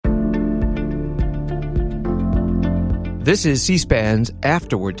This is C-SPAN's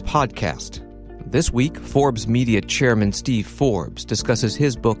Afterwards podcast. This week, Forbes Media Chairman Steve Forbes discusses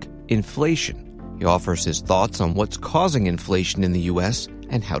his book, Inflation. He offers his thoughts on what's causing inflation in the U.S.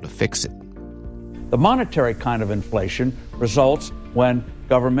 and how to fix it. The monetary kind of inflation results when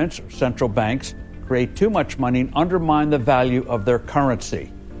governments or central banks create too much money and undermine the value of their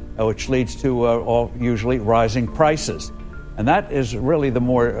currency, which leads to usually rising prices. And that is really the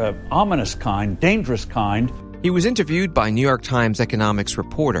more ominous kind, dangerous kind. He was interviewed by New York Times economics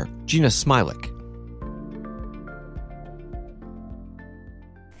reporter Gina Smilik.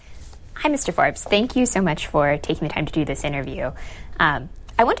 Hi, Mr. Forbes. Thank you so much for taking the time to do this interview. I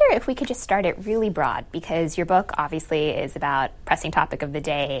wonder if we could just start it really broad, because your book obviously is about pressing topic of the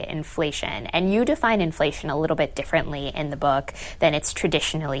day, inflation. And you define inflation a little bit differently in the book than it's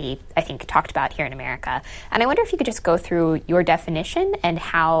traditionally, I think, talked about here in America. And I wonder if you could just go through your definition and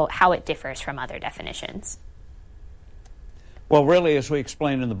how it differs from other definitions. Well, really, as we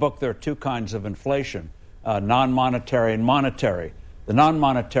explained in the book, there are two kinds of inflation, non-monetary and monetary. The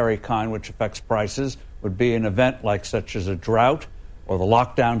non-monetary kind, which affects prices, would be an event like such as a drought, or the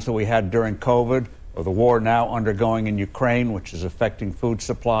lockdowns that we had during COVID, or the war now undergoing in Ukraine, which is affecting food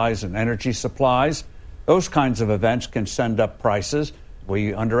supplies and energy supplies. Those kinds of events can send up prices.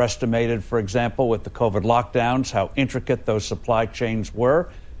 We underestimated, for example, with the COVID lockdowns, how intricate those supply chains were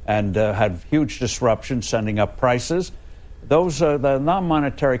and had huge disruptions sending up prices. Those are the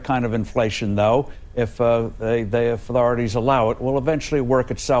non-monetary kind of inflation, though, if the authorities allow it, will eventually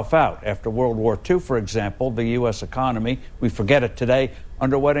work itself out. After World War II, for example, the U.S. economy, we forget it today,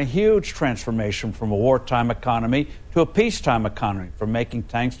 underwent a huge transformation from a wartime economy to a peacetime economy, from making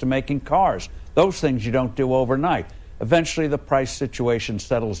tanks to making cars. Those things you don't do overnight. Eventually, the price situation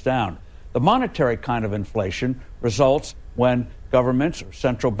settles down. The monetary kind of inflation results when governments or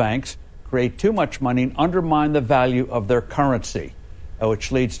central banks create too much money and undermine the value of their currency,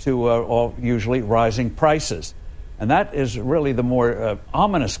 which leads to usually rising prices. And that is really the more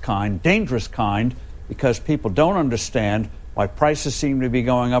ominous kind, dangerous kind, because people don't understand why prices seem to be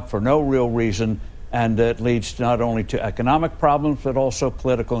going up for no real reason, and it leads not only to economic problems, but also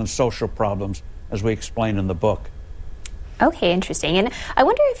political and social problems, as we explain in the book. Okay, interesting. And I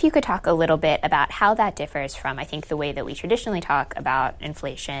wonder if you could talk a little bit about how that differs from, I think, the way that we traditionally talk about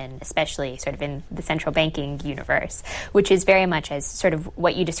inflation, especially sort of in the central banking universe, which is very much as sort of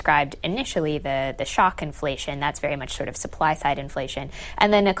what you described initially, the shock inflation. That's very much sort of supply side inflation.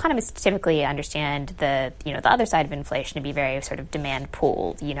 And then economists typically understand the other side of inflation to be very sort of demand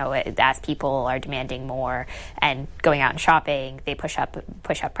pulled. As people are demanding more and going out and shopping, they push up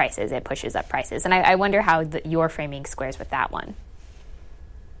prices. It pushes up prices. And I wonder how your framing squares with that one.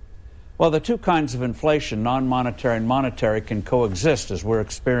 Well, the two kinds of inflation, non-monetary and monetary, can coexist as we're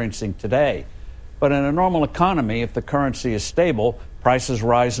experiencing today. But in a normal economy, if the currency is stable, prices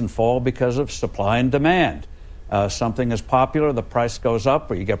rise and fall because of supply and demand. Something is popular, the price goes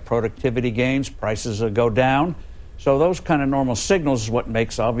up, or you get productivity gains, prices go down. So those kind of normal signals is what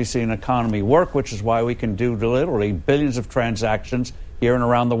makes, obviously, an economy work, which is why we can do literally billions of transactions here and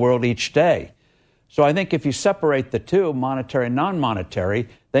around the world each day. So I think if you separate the two, monetary and non-monetary,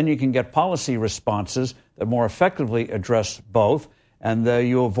 then you can get policy responses that more effectively address both, and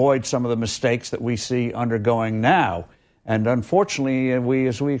you avoid some of the mistakes that we see undergoing now. And unfortunately,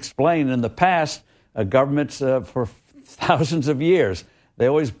 as we explained in the past, governments for thousands of years, they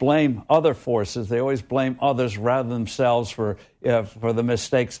always blame other forces. They always blame others rather than themselves for the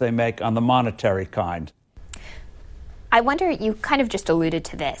mistakes they make on the monetary kind. I wonder, you kind of just alluded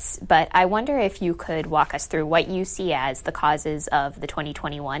to this, but I wonder if you could walk us through what you see as the causes of the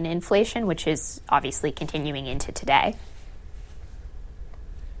 2021 inflation, which is obviously continuing into today.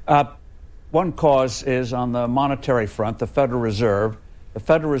 One cause is on the monetary front, the Federal Reserve. The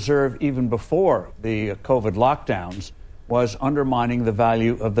Federal Reserve, even before the COVID lockdowns, was undermining the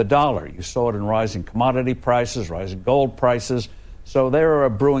value of the dollar. You saw it in rising commodity prices, rising gold prices. So they were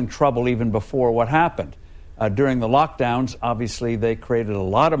brewing trouble even before what happened. During the lockdowns, obviously, they created a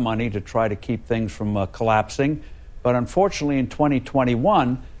lot of money to try to keep things from collapsing. But unfortunately, in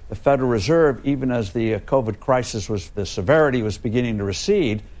 2021, the Federal Reserve, even as the COVID crisis the severity was beginning to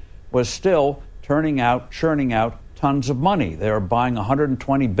recede, was still churning out tons of money. They were buying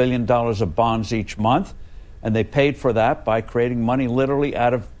 $120 billion of bonds each month, and they paid for that by creating money literally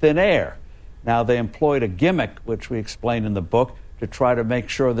out of thin air. Now, they employed a gimmick, which we explain in the book, to try to make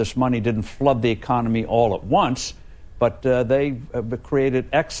sure this money didn't flood the economy all at once, but they created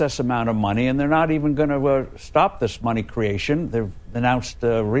excess amount of money, and they're not even going to stop this money creation. They've announced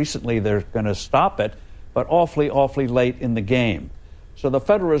recently they're going to stop it, but awfully late in the game. So the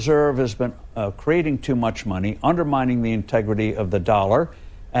Federal Reserve has been creating too much money, undermining the integrity of the dollar,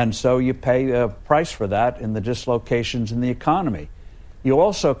 and so you pay a price for that in the dislocations in the economy. You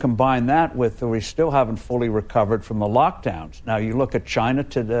also combine that with we still haven't fully recovered from the lockdowns. Now, you look at China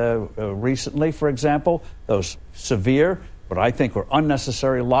recently, for example, those severe, what I think were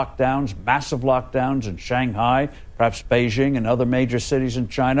unnecessary lockdowns, massive lockdowns in Shanghai, perhaps Beijing and other major cities in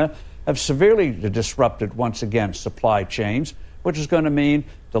China, have severely disrupted, once again, supply chains, which is going to mean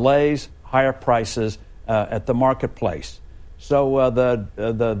delays, higher prices at the marketplace. So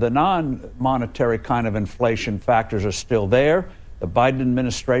the non-monetary kind of inflation factors are still there. The Biden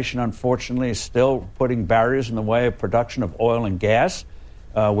administration, unfortunately, is still putting barriers in the way of production of oil and gas,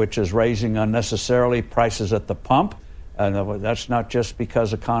 which is raising unnecessarily prices at the pump. That's not just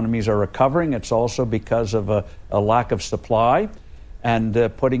because economies are recovering. It's also because of a lack of supply. And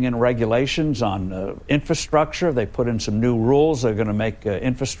putting in regulations on infrastructure. They put in some new rules. They're going to make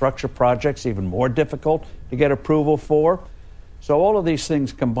infrastructure projects even more difficult to get approval for. So all of these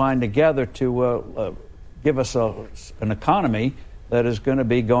things combine together to give us an economy that is going to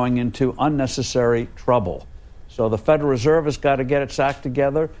be going into unnecessary trouble. So the Federal Reserve has got to get its act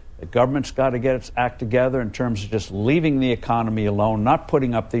together. The government's got to get its act together in terms of just leaving the economy alone, not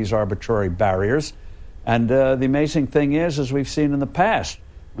putting up these arbitrary barriers. And the amazing thing is, as we've seen in the past,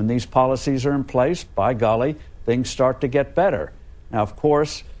 when these policies are in place, by golly, things start to get better. Now, of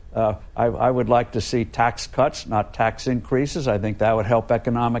course, I would like to see tax cuts, not tax increases. I think that would help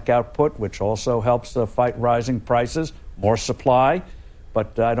economic output, which also helps fight rising prices, more supply.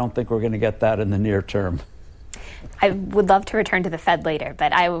 But I don't think we're going to get that in the near term. I would love to return to the Fed later,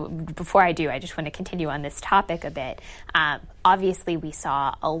 but before I do, I just want to continue on this topic a bit. Obviously, we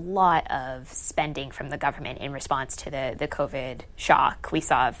saw a lot of spending from the government in response to the COVID shock. We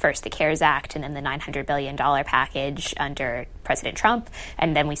saw first the CARES Act and then the $900 billion package under President Trump,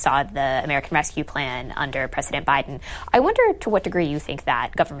 and then we saw the American Rescue Plan under President Biden. I wonder to what degree you think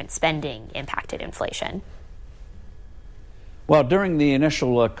that government spending impacted inflation. Well, during the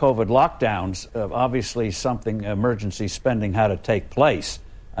initial COVID lockdowns, obviously emergency spending had to take place.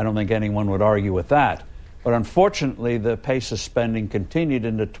 I don't think anyone would argue with that. But unfortunately, the pace of spending continued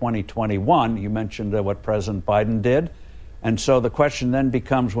into 2021. You mentioned what President Biden did. And so the question then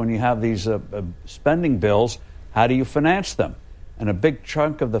becomes, when you have these spending bills, how do you finance them? And a big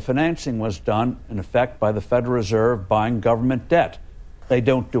chunk of the financing was done, in effect, by the Federal Reserve buying government debt. They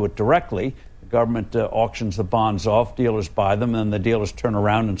don't do it directly. Government auctions the bonds off, dealers buy them, and the dealers turn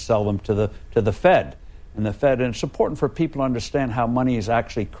around and sell them to the Fed. And it's important for people to understand how money is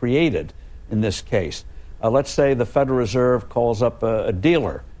actually created in this case. Let's say the Federal Reserve calls up a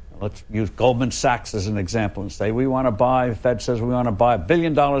dealer. Let's use Goldman Sachs as an example and say, the Fed says we want to buy $1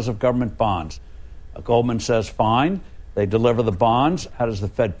 billion of government bonds. Goldman says, fine. They deliver the bonds. How does the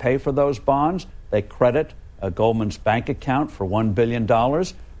Fed pay for those bonds? They credit Goldman's bank account for $1 billion.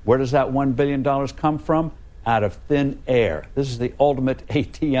 Where does that $1 billion come from? Out of thin air. This is the ultimate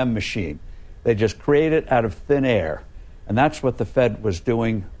ATM machine. They just create it out of thin air. And that's what the Fed was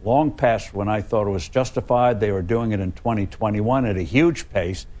doing long past when I thought it was justified. They were doing it in 2021 at a huge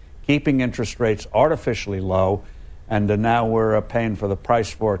pace, keeping interest rates artificially low. And now we're paying for the price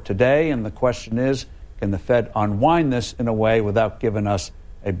for it today. And the question is, can the Fed unwind this in a way without giving us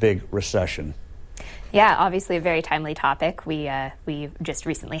a big recession? Yeah, obviously a very timely topic. We just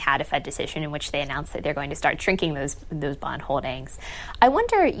recently had a Fed decision in which they announced that they're going to start shrinking those bond holdings. I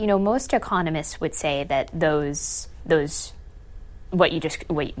wonder, most economists would say that the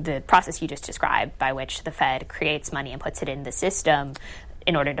process you just described, by which the Fed creates money and puts it in the system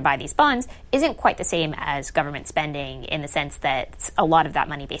in order to buy these bonds, isn't quite the same as government spending, in the sense that a lot of that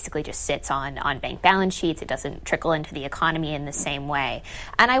money basically just sits on bank balance sheets. It doesn't trickle into the economy in the same way.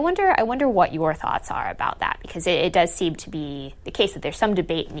 And I wonder what your thoughts are about that, because it does seem to be the case that there's some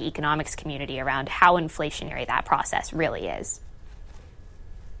debate in the economics community around how inflationary that process really is.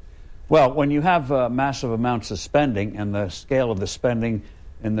 Well, when you have massive amounts of spending, and the scale of the spending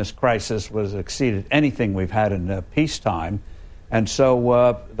in this crisis was exceeded anything we've had in peacetime, and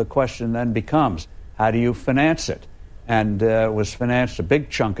so the question then becomes, how do you finance it? And a big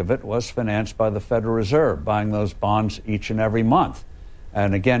chunk of it was financed by the Federal Reserve, buying those bonds each and every month,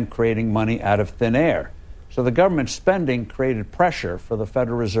 and again, creating money out of thin air. So the government spending created pressure for the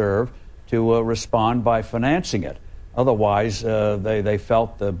Federal Reserve to respond by financing it. Otherwise, they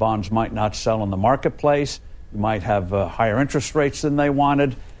felt the bonds might not sell in the marketplace. You might have higher interest rates than they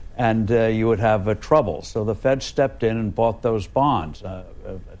wanted, and you would have trouble. So the Fed stepped in and bought those bonds. At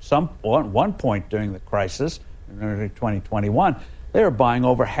one point during the crisis, in early 2021, they were buying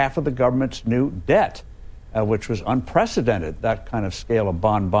over half of the government's new debt. which was unprecedented, that kind of scale of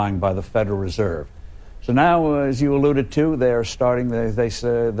bond buying by the Federal Reserve. So now, as you alluded to, they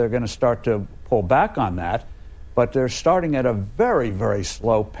say they're going to start to pull back on that, but they're starting at a very, very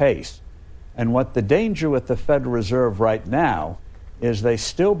slow pace. And what the danger with the Federal Reserve right now is they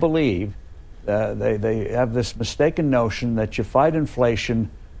still believe, they have this mistaken notion that you fight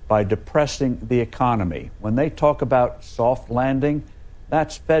inflation by depressing the economy. When they talk about soft landing,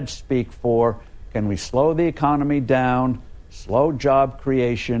 that's Fed speak for, can we slow the economy down, slow job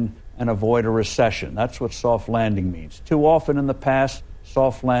creation, and avoid a recession? That's what soft landing means. Too often in the past,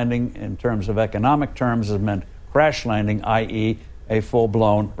 soft landing in terms of economic terms has meant crash landing, i.e. a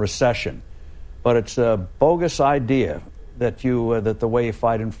full-blown recession. But it's a bogus idea that the way you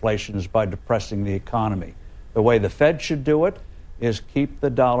fight inflation is by depressing the economy. The way the Fed should do it is keep the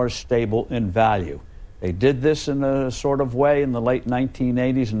dollar stable in value. They did this in a sort of way in the late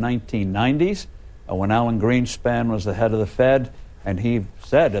 1980s and 1990s when Alan Greenspan was the head of the Fed, and he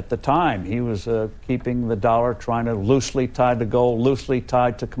said at the time he was keeping the dollar, trying to loosely tied to gold, loosely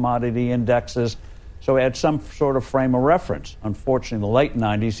tied to commodity indexes. So he had some sort of frame of reference. Unfortunately, in the late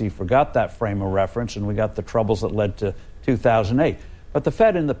 90s, he forgot that frame of reference, and we got the troubles that led to 2008. But the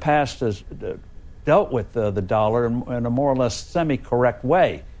Fed in the past has dealt with the dollar in a more or less semi-correct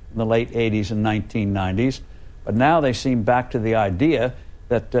way in the late 80s and 1990s. But now they seem back to the idea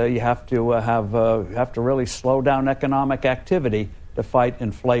that you have to really slow down economic activity to fight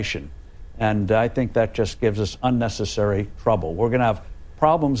inflation. And I think that just gives us unnecessary trouble. We're going to have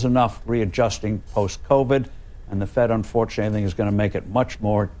problems enough readjusting post-COVID, and the Fed, unfortunately, I think is going to make it much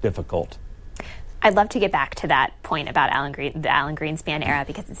more difficult. I'd love to get back to that point about the Alan Greenspan era,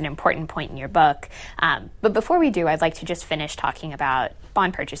 because it's an important point in your book. But before we do, I'd like to just finish talking about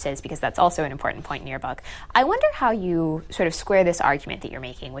bond purchases, because that's also an important point in your book. I wonder how you sort of square this argument that you're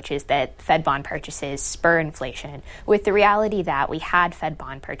making, which is that Fed bond purchases spur inflation, with the reality that we had Fed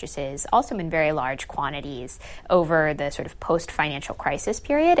bond purchases also in very large quantities over the sort of post-financial crisis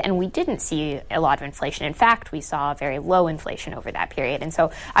period, and we didn't see a lot of inflation. In fact, we saw very low inflation over that period. And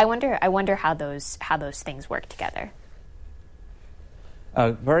so I wonder how those things work together.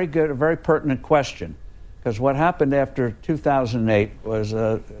 Very good, a very pertinent question. Because what happened after 2008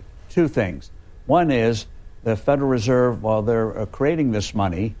 was two things. One is the Federal Reserve, while they're creating this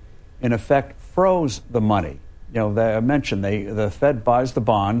money, in effect froze the money. I mentioned the Fed buys the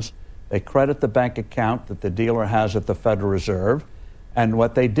bonds, they credit the bank account that the dealer has at the Federal Reserve, and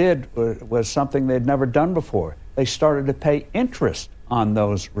what they did was something they'd never done before. They started to pay interest on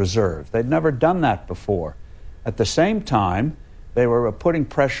those reserves. They'd never done that before. At the same time, they were putting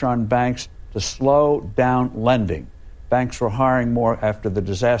pressure on banks to slow down lending. Banks were hiring more after the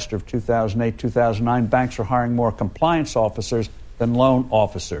disaster of 2008, 2009. Banks were hiring more compliance officers than loan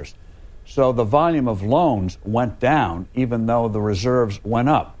officers. So the volume of loans went down, even though the reserves went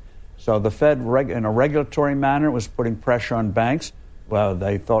up. So the Fed, in a regulatory manner, was putting pressure on banks. Well,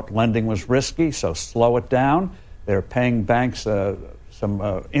 they thought lending was risky, so slow it down. They're paying banks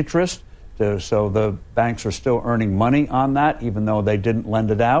some interest, so the banks are still earning money on that, even though they didn't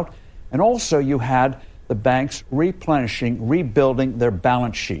lend it out. And also you had the banks replenishing, rebuilding their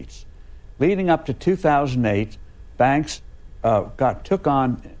balance sheets. Leading up to 2008, banks took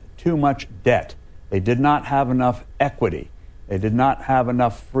on too much debt. They did not have enough equity. They did not have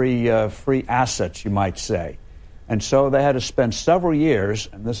enough free assets, you might say. And so they had to spend several years,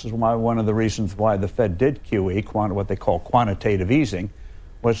 and this is one of the reasons why the Fed did QE, what they call quantitative easing,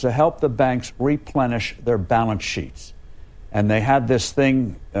 was to help the banks replenish their balance sheets. And they had this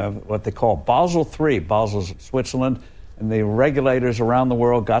thing, what they call Basel III, Basel's Switzerland, and the regulators around the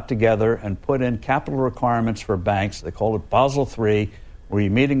world got together and put in capital requirements for banks. They called it Basel III. Were you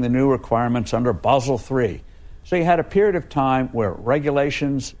meeting the new requirements under Basel III? So you had a period of time where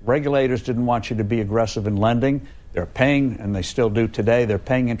regulators didn't want you to be aggressive in lending. They're paying, and they still do today, they're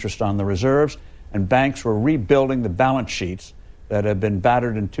paying interest on the reserves, and banks were rebuilding the balance sheets that had been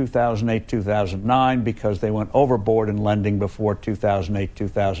battered in 2008, 2009 because they went overboard in lending before 2008,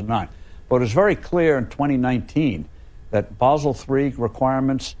 2009. But it was very clear in 2019 that Basel III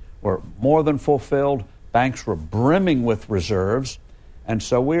requirements were more than fulfilled. Banks were brimming with reserves. And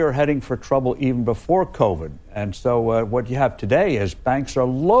so we are heading for trouble even before COVID. And so what you have today is banks are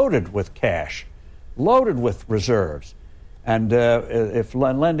loaded with cash, loaded with reserves. And if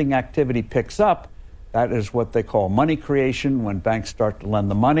lending activity picks up, that is what they call money creation when banks start to lend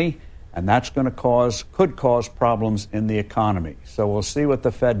the money, and that's going to could cause problems in the economy. So we'll see what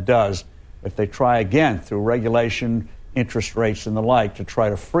the Fed does if they try again through regulation, interest rates, and the like to try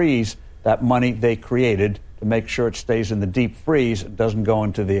to freeze that money they created to make sure it stays in the deep freeze and doesn't go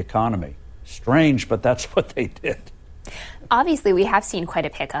into the economy. strange, but that's what they did. Obviously, we have seen quite a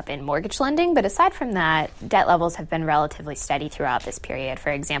pickup in mortgage lending, but aside from that, debt levels have been relatively steady throughout this period.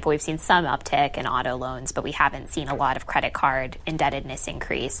 For example, we've seen some uptick in auto loans, but we haven't seen a lot of credit card indebtedness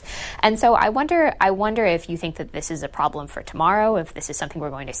increase. And so I wonder if you think that this is a problem for tomorrow, if this is something we're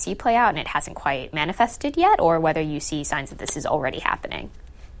going to see play out and it hasn't quite manifested yet, or whether you see signs that this is already happening.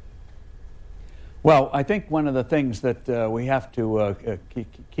 Well, I think one of the things that we have to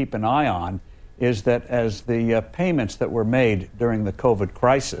keep an eye on is that as the payments that were made during the COVID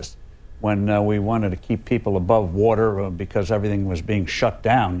crisis, when we wanted to keep people above water because everything was being shut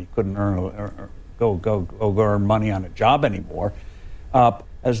down, you couldn't go earn money on a job anymore.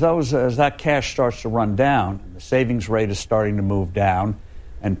 As that cash starts to run down, and the savings rate is starting to move down,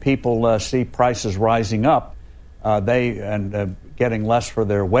 and people see prices rising up, getting less for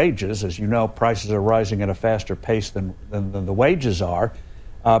their wages. As you know, prices are rising at a faster pace than the wages are.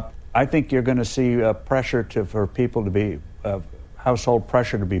 I think you're going to see pressure for people to be household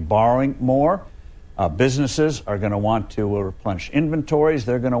pressure to be borrowing more. Businesses are going to want to replenish inventories.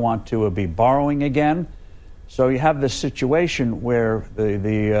 They're going to want to be borrowing again. So you have this situation where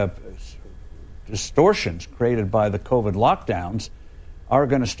the distortions created by the COVID lockdowns are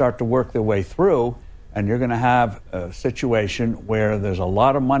going to start to work their way through, and you're going to have a situation where there's a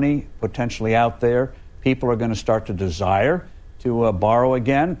lot of money potentially out there. People are going to start to desire to borrow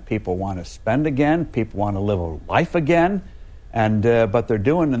again. People want to spend again. People want to live a life again. And but they're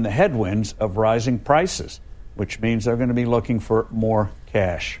doing in the headwinds of rising prices, which means they're going to be looking for more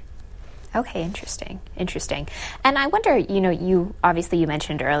cash. Okay, interesting. And I wonder, you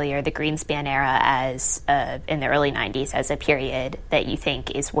mentioned earlier the Greenspan era as in the early 90s as a period that you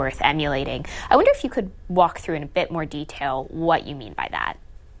think is worth emulating. I wonder if you could walk through in a bit more detail what you mean by that.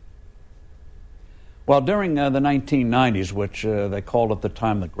 Well, during the 1990s, which they called at the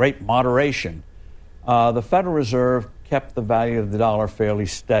time the Great Moderation, the Federal Reserve kept the value of the dollar fairly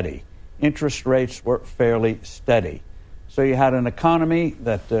steady. Interest rates were fairly steady. So you had an economy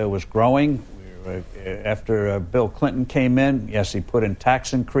that was growing. After Bill Clinton came in, yes, he put in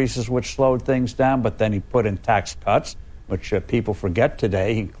tax increases, which slowed things down, but then he put in tax cuts, which people forget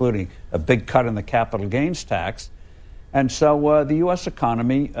today, including a big cut in the capital gains tax. And so the U.S.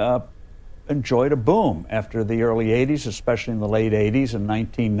 economy enjoyed a boom after the early 80s, especially in the late 80s and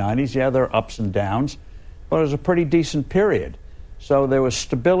 1990s. Yeah, there are ups and downs, but it was a pretty decent period. So there was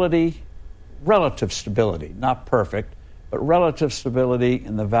stability, relative stability, not perfect, but relative stability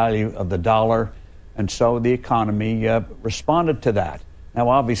in the value of the dollar, and so the economy responded to that. Now,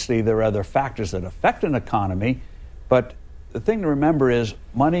 obviously, there are other factors that affect an economy, but the thing to remember is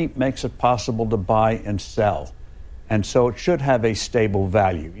money makes it possible to buy and sell, and so it should have a stable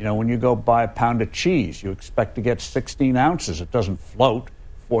value. You know, when you go buy a pound of cheese, you expect to get 16 ounces. It doesn't float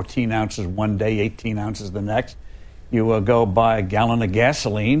 14 ounces one day, 18 ounces the next. You go buy a gallon of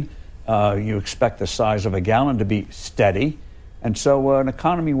gasoline, you expect the size of a gallon to be steady. And so an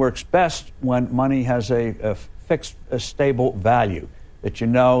economy works best when money has a fixed, a stable value, that you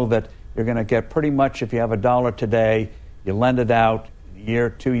know that you're going to get pretty much, if you have $1 today, you lend it out in a year,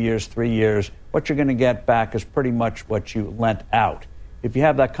 2 years, 3 years, what you're going to get back is pretty much what you lent out. If you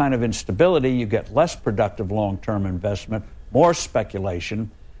have that kind of instability, you get less productive long-term investment, more speculation,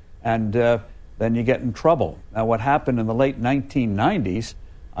 and then you get in trouble. Now, what happened in the late 1990s,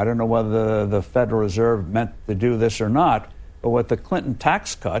 I don't know whether the Federal Reserve meant to do this or not, but with the Clinton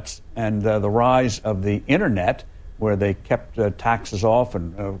tax cuts and the rise of the Internet, where they kept taxes off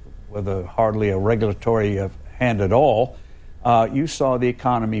and with hardly a regulatory hand at all, you saw the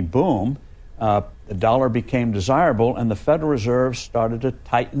economy boom. The dollar became desirable, and the Federal Reserve started to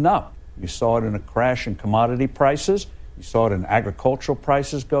tighten up. You saw it in a crash in commodity prices. You saw it in agricultural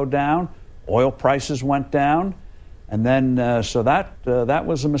prices go down. Oil prices went down. And then, so that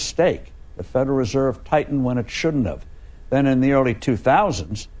was a mistake. The Federal Reserve tightened when it shouldn't have. Then in the early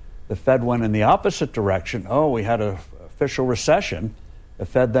 2000s, the Fed went in the opposite direction. Oh, we had an official recession. The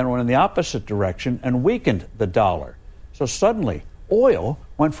Fed then went in the opposite direction and weakened the dollar. So suddenly, oil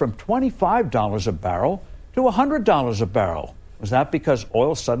went from $25 a barrel to $100 a barrel. Was that because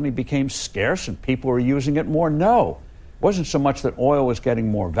oil suddenly became scarce and people were using it more? No. It wasn't so much that oil was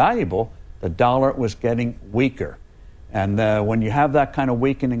getting more valuable. The dollar was getting weaker. And when you have that kind of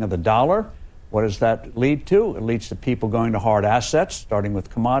weakening of the dollar, what does that lead to? It leads to people going to hard assets, starting with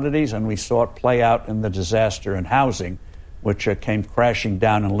commodities, and we saw it play out in the disaster in housing, which came crashing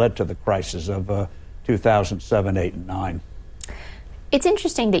down and led to the crisis of 2007, 8, and 9. It's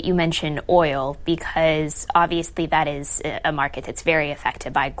interesting that you mention oil because obviously that is a market that's very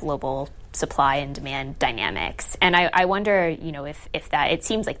affected by global supply and demand dynamics. And I wonder, if that, it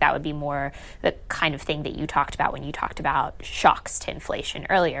seems like that would be more the kind of thing that you talked about when you talked about shocks to inflation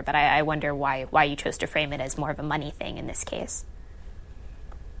earlier. But I wonder why you chose to frame it as more of a money thing in this case.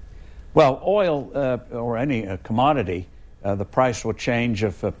 Well, oil or any commodity, the price will change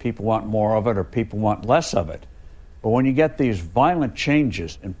if people want more of it or people want less of it. But when you get these violent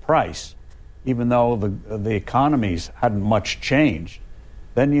changes in price, even though the economies hadn't much changed,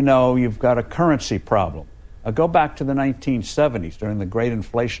 then you've got a currency problem. Go back to the 1970s, during the great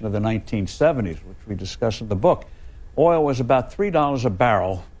inflation of the 1970s, which we discuss in the book. Oil was about $3 a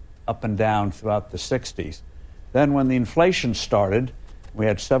barrel up and down throughout the 60s. Then when the inflation started, we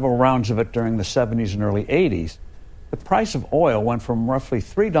had several rounds of it during the 70s and early 80s, the price of oil went from roughly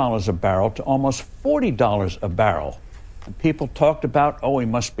 $3 a barrel to almost $40 a barrel. And people talked about, we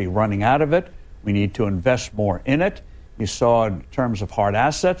must be running out of it. We need to invest more in it. You saw, in terms of hard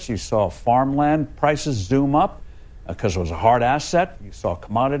assets, you saw farmland prices zoom up because it was a hard asset. You saw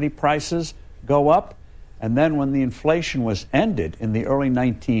commodity prices go up. And then when the inflation was ended in the early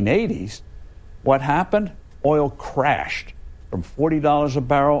 1980s, what happened? Oil crashed from $40 a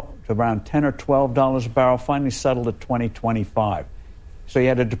barrel to around $10 or $12 a barrel, finally settled at $20, $25. So you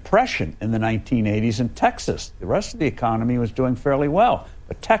had a depression in the 1980s in Texas. The rest of the economy was doing fairly well,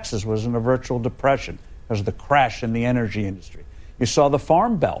 but Texas was in a virtual depression because of the crash in the energy industry. You saw the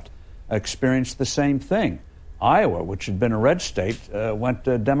Farm Belt experience the same thing. Iowa, which had been a red state, went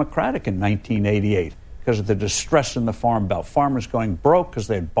Democratic in 1988 because of the distress in the Farm Belt. Farmers going broke because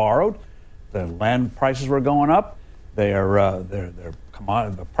they had borrowed. The land prices were going up. The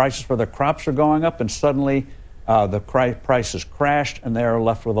prices for their crops are going up, and suddenly the prices crashed, and they are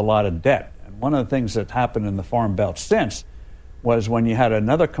left with a lot of debt. And one of the things that happened in the Farm Belt since was when you had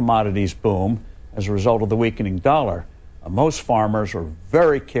another commodities boom as a result of the weakening dollar, most farmers were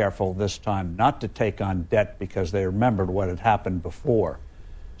very careful this time not to take on debt because they remembered what had happened before.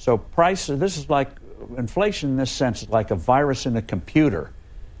 So this is like inflation in this sense is like a virus in a computer.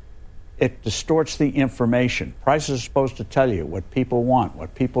 It distorts the information. Prices are supposed to tell you what people want,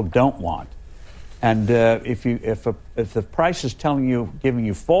 what people don't want. And if the price is giving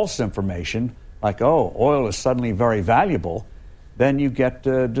you false information, like, oil is suddenly very valuable, then you get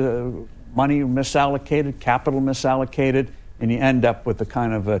money misallocated, capital misallocated, and you end up with the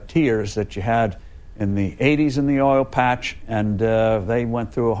kind of tears that you had in the 80s in the oil patch, and they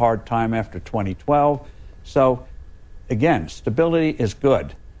went through a hard time after 2012. So, again, stability is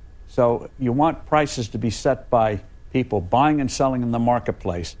good. So you want prices to be set by people buying and selling in the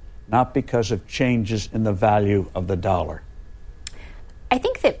marketplace, not because of changes in the value of the dollar. I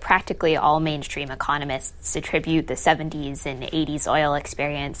think that practically all mainstream economists attribute the 70s and 80s oil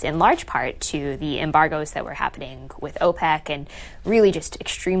experience in large part to the embargoes that were happening with OPEC and really just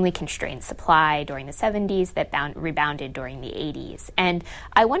extremely constrained supply during the 70s that rebounded during the 80s. And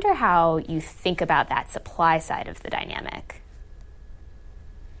I wonder how you think about that supply side of the dynamic.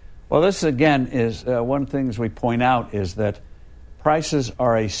 Well, this, again, is one of the things we point out is that prices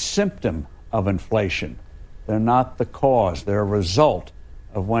are a symptom of inflation. They're not the cause. They're a result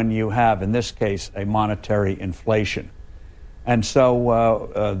of when you have, in this case, a monetary inflation. And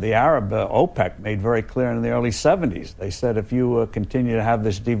so the Arab OPEC made very clear in the early 70s. They said if you continue to have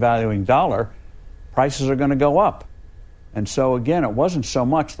this devaluing dollar, prices are going to go up. And so, again, it wasn't so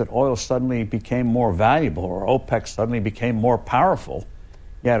much that oil suddenly became more valuable or OPEC suddenly became more powerful.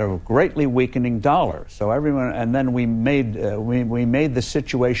 You had a greatly weakening dollar. So and then we made the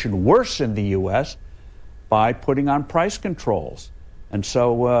situation worse in the U.S. by putting on price controls, and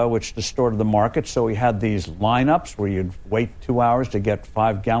so which distorted the market. So we had these lineups where you'd wait 2 hours to get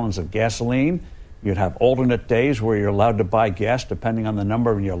 5 gallons of gasoline. You'd have alternate days where you're allowed to buy gas depending on the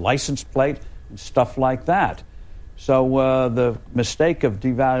number of your license plate and stuff like that. So the mistake of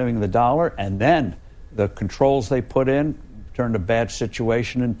devaluing the dollar and then the controls they put in turned a bad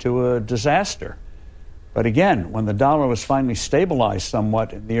situation into a disaster. But again, when the dollar was finally stabilized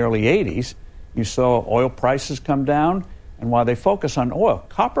somewhat in the early 80s, you saw oil prices come down, and while they focus on oil,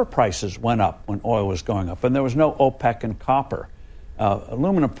 copper prices went up when oil was going up, and there was no OPEC in copper.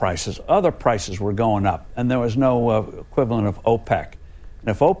 Aluminum prices, other prices were going up, and there was no equivalent of OPEC. And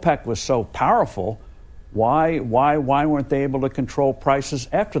if OPEC was so powerful, why weren't they able to control prices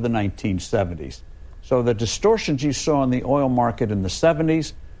after the 1970s? So the distortions you saw in the oil market in the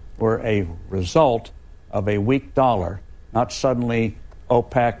 70s were a result of a weak dollar, not suddenly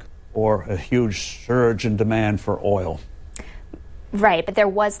OPEC or a huge surge in demand for oil. Right, but there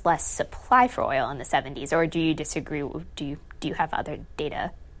was less supply for oil in the 70s, or do you disagree? Do you have other data?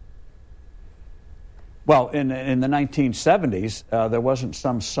 Well, in the 1970s, there wasn't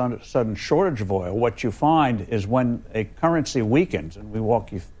some sudden shortage of oil. What you find is when a currency weakens, and we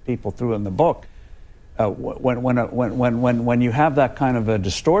walk you people through in the book, when you have that kind of a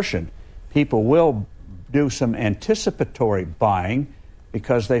distortion, people will do some anticipatory buying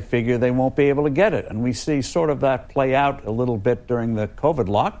because they figure they won't be able to get it. And we see sort of that play out a little bit during the COVID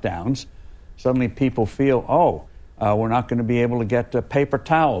lockdowns. Suddenly people feel, we're not going to be able to get paper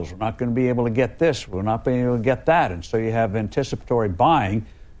towels. We're not going to be able to get this. We're not being able to get that. And so you have anticipatory buying.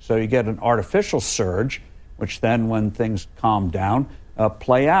 So you get an artificial surge, which then, when things calm down,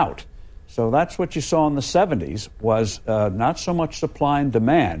 play out. So that's what you saw in the 70s, was not so much supply and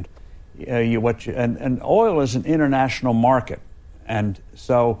demand. And oil is an international market. And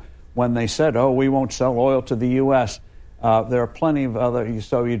so when they said, we won't sell oil to the U.S., there are plenty of other,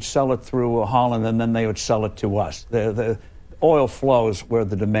 so you'd sell it through Holland and then they would sell it to us. The oil flows where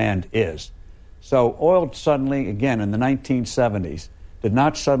the demand is. So oil suddenly, again, in the 1970s, did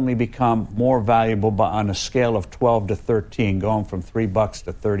not suddenly become more valuable on a scale of 12 to 13, going from $3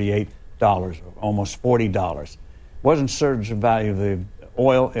 to $38, almost $40. It wasn't surge of value of the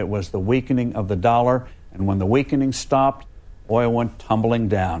oil, it was the weakening of the dollar. And when the weakening stopped, oil went tumbling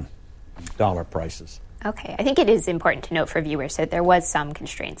down, dollar prices. Okay, I think it is important to note for viewers that there was some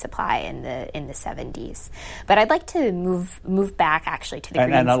constrained supply in the 70s, but I'd like to move back actually to the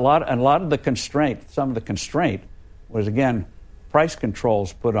and a lot of the constraint, some of the constraint was, again, price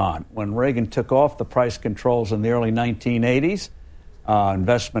controls put on. When Reagan took off the price controls in the early 1980s,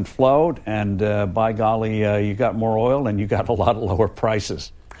 investment flowed, and by golly, you got more oil and you got a lot of lower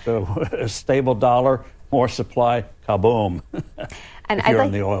prices. So a stable dollar, more supply, kaboom! And if you're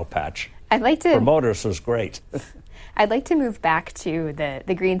in the oil patch. For motors, was great. I'd like to move back to the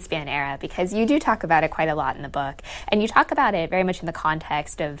Greenspan era, because you do talk about it quite a lot in the book, and you talk about it very much in the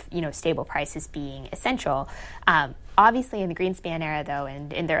context of stable prices being essential. Obviously, in the Greenspan era, though,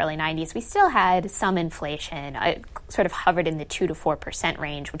 and in the early 90s, we still had some inflation. It sort of hovered in the 2 to 4%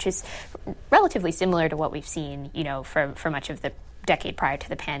 range, which is relatively similar to what we've seen, for much of the decade prior to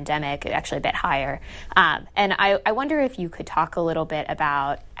the pandemic, actually a bit higher. And I wonder if you could talk a little bit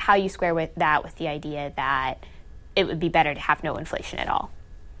about how you square with the idea that it would be better to have no inflation at all.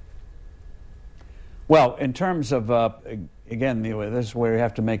 Well, in terms of, again, this is where you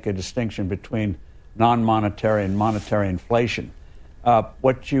have to make a distinction between non-monetary and monetary inflation. Paul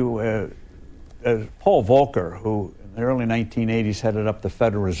Volcker, who in the early 1980s headed up the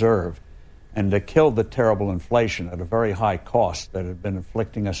Federal Reserve, and killed the terrible inflation at a very high cost that had been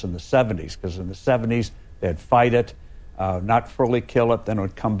afflicting us in the 70s, because in the 70s they'd fight it, not fully kill it, then it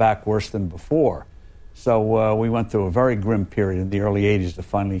would come back worse than before. So we went through a very grim period in the early 80s to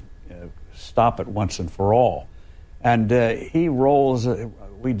finally stop it once and for all. And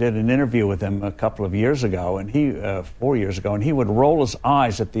we did an interview with him a couple of years ago, and 4 years ago, and he would roll his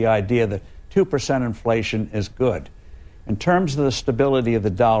eyes at the idea that 2% inflation is good. In terms of the stability of the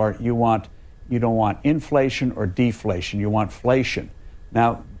dollar, you don't want inflation or deflation. You want inflation.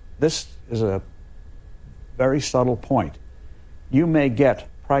 Now, this is a very subtle point. You may get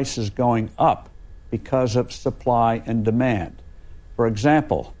prices going up because of supply and demand. For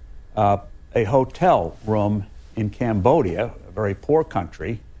example, a hotel room in Cambodia, a very poor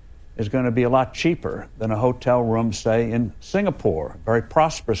country, is going to be a lot cheaper than a hotel room, say, in Singapore, a very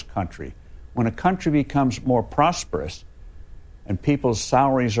prosperous country. When a country becomes more prosperous, and people's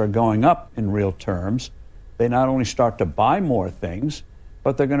salaries are going up in real terms, they not only start to buy more things,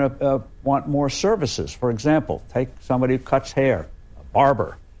 but they're going to want more services. For example, take somebody who cuts hair, a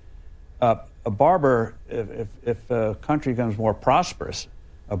barber. A barber, if a country becomes more prosperous,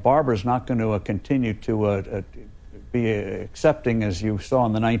 a barber is not going to continue to be accepting, as you saw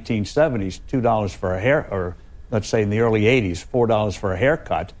in the 1970s, $2 for a hair, or let's say in the early 80s, $4 for a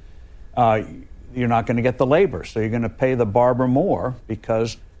haircut. You're not going to get the labor, so you're going to pay the barber more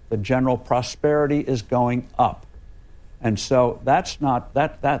because the general prosperity is going up. And so that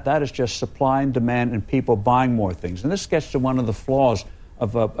is just supply and demand and people buying more things. And this gets to one of the flaws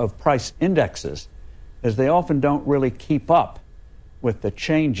of price indexes, is they often don't really keep up with the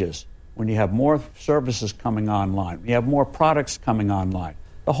changes when you have more services coming online, when you have more products coming online,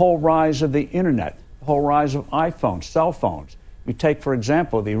 the whole rise of the internet, the whole rise of iPhones, cell phones. You take, for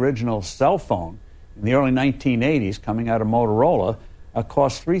example, the original cell phone in the early 1980s coming out of Motorola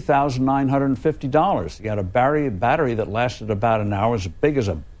cost $3,950. You had a battery that lasted about an hour, as big as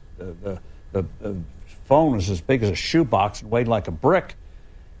the phone was as big as a shoebox and weighed like a brick.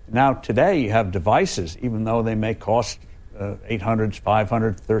 Now today you have devices, even though they may cost $800,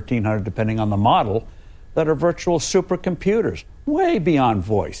 $500, $1,300, depending on the model, that are virtual supercomputers, way beyond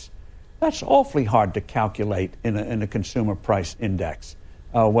voice. That's awfully hard to calculate in a consumer price index,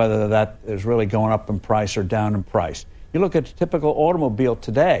 whether that is really going up in price or down in price. You look at a typical automobile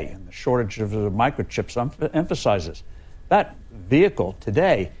today, and the shortage of the microchips emphasizes that vehicle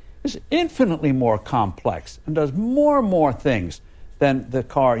today is infinitely more complex and does more and more things than the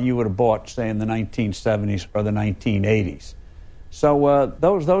car you would have bought, say, in the 1970s or the 1980s. So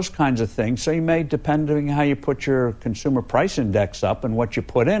those kinds of things. So you may, depending on how you put your consumer price index up and what you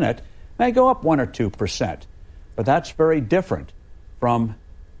put in it, may go up 1 or 2%. But that's very different from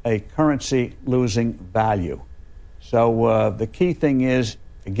a currency losing value. So the key thing is,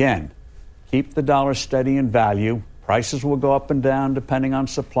 again, keep the dollar steady in value. Prices will go up and down depending on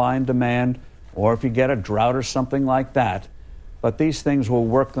supply and demand, or if you get a drought or something like that. But these things will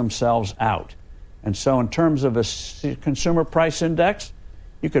work themselves out. And so in terms of a consumer price index,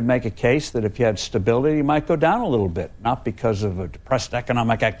 you could make a case that if you had stability, you might go down a little bit, not because of a depressed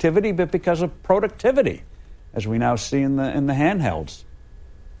economic activity, but because of productivity, as we now see in the handhelds.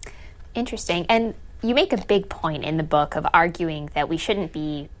 Interesting. And you make a big point in the book of arguing that we shouldn't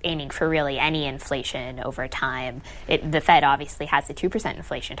be aiming for really any inflation over time. The Fed obviously has a 2%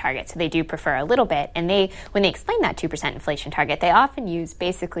 inflation target, so they do prefer a little bit. And when they explain that 2% inflation target, they often use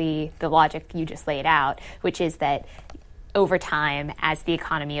basically the logic you just laid out, which is that over time, as the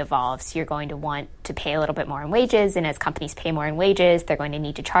economy evolves, you're going to want to pay a little bit more in wages, and as companies pay more in wages, they're going to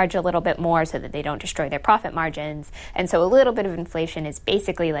need to charge a little bit more so that they don't destroy their profit margins. And so a little bit of inflation is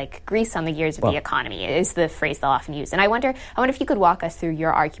basically like grease on the gears of the economy, is the phrase they'll often use. And I wonder if you could walk us through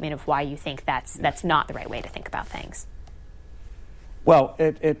your argument of why you think that's not the right way to think about things. Well,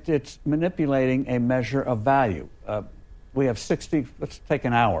 it's manipulating a measure of value. We have let's take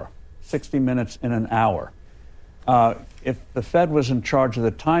an hour, 60 minutes in an hour. If the Fed was in charge of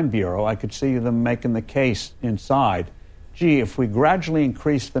the Time Bureau, I could see them making the case inside, gee, if we gradually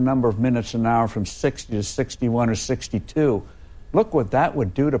increase the number of minutes an hour from 60 to 61 or 62, look what that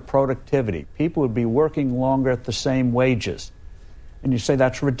would do to productivity. People would be working longer at the same wages. And you say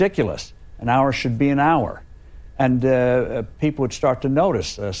that's ridiculous. An hour should be an hour. And people would start to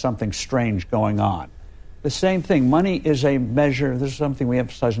notice something strange going on. The same thing. Money is a measure. This is something we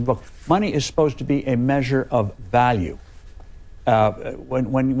emphasize in the book. Money is supposed to be a measure of value.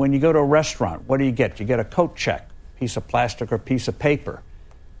 When you go to a restaurant, what do you get? You get a coat check, piece of plastic or piece of paper.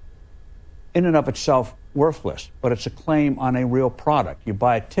 In and of itself, worthless, but it's a claim on a real product. You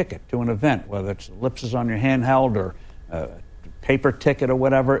buy a ticket to an event, whether it's ellipses on your handheld or a paper ticket or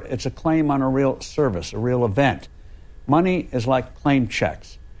whatever. It's a claim on a real service, a real event. Money is like claim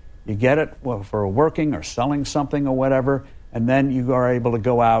checks. You get it for working or selling something or whatever, and then you are able to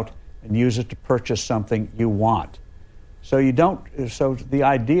go out and use it to purchase something you want. So the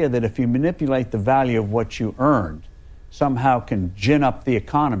idea that if you manipulate the value of what you earned, somehow can gin up the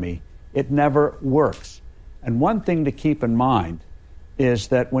economy, it never works. And one thing to keep in mind is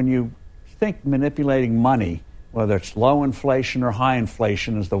that when you think manipulating money, whether it's low inflation or high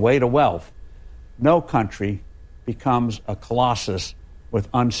inflation, is the way to wealth, no country becomes a colossus with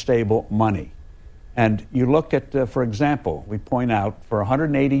unstable money. And you look at, for example, we point out for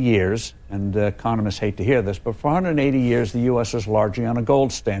 180 years, and economists hate to hear this, but for 180 years the U.S. was largely on a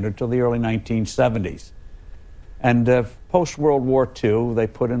gold standard till the early 1970s. And post-World War II, they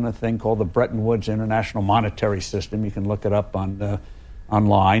put in a thing called the Bretton Woods International Monetary System. You can look it up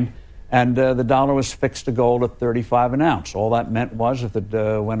online. And the dollar was fixed to gold at 35 an ounce. All that meant was if it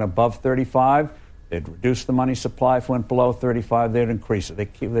went above 35, they'd reduce the money supply. If it went below 35, they'd increase it.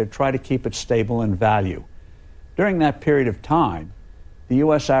 They'd try to keep it stable in value. During that period of time, the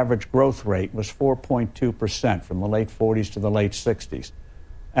U.S. average growth rate was 4.2% from the late 40s to the late 60s.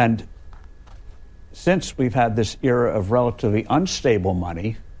 And since we've had this era of relatively unstable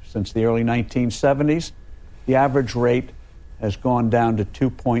money, since the early 1970s, the average rate has gone down to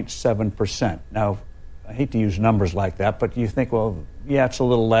 2.7%. Now, I hate to use numbers like that, but you think, well, yeah, it's a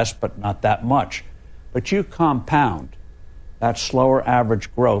little less, but not that much. But you compound that slower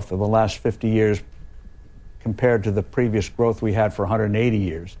average growth of the last 50 years compared to the previous growth we had for 180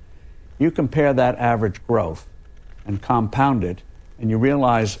 years. You compare that average growth and compound it, and you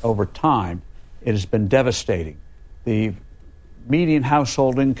realize over time it has been devastating. The median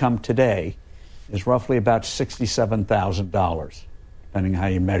household income today is roughly about $67,000, depending on how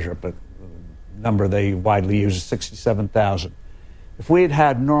you measure it, but the number they widely use is $67,000. If we had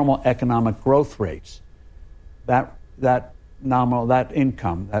had normal economic growth rates, that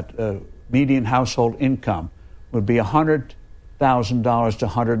income, that median household income, would be $100,000 to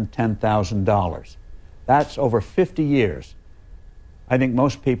 $110,000. That's over 50 years. I think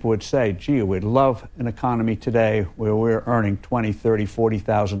most people would say, gee, we'd love an economy today where we're earning $20,000, $30,000,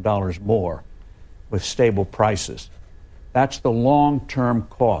 $40,000 more with stable prices. That's the long-term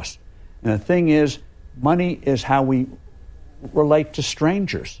cost. And the thing is, money is how we relate to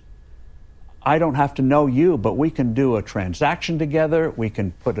strangers. I don't have to know you, but we can do a transaction together. We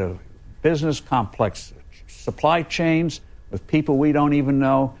can put a business complex supply chains with people we don't even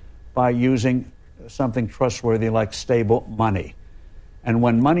know by using something trustworthy like stable money. And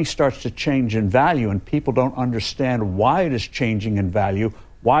when money starts to change in value and people don't understand why it is changing in value,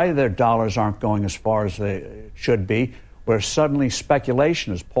 why their dollars aren't going as far as they should be, where suddenly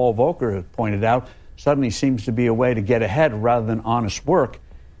speculation, as Paul Volcker has pointed out, suddenly seems to be a way to get ahead rather than honest work,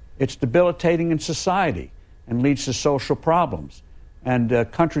 it's debilitating in society and leads to social problems.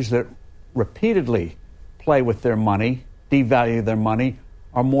 And countries that repeatedly play with their money, devalue their money,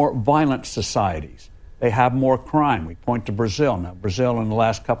 are more violent societies. They have more crime. We point to Brazil. Now, Brazil in the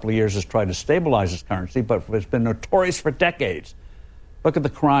last couple of years has tried to stabilize its currency, but it's been notorious for decades. Look at the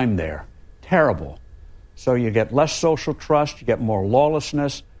crime there. Terrible. So you get less social trust, you get more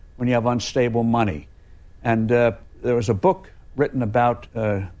lawlessness when you have unstable money. And there was a book written about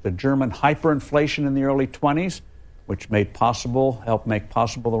the German hyperinflation in the early 20s, which helped make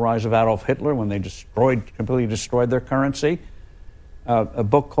possible the rise of Adolf Hitler when they completely destroyed their currency. A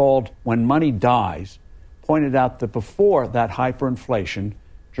book called When Money Dies pointed out that before that hyperinflation,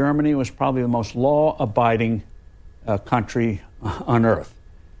 Germany was probably the most law-abiding country on earth.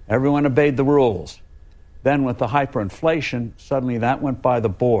 Everyone obeyed the rules. Then with the hyperinflation, suddenly that went by the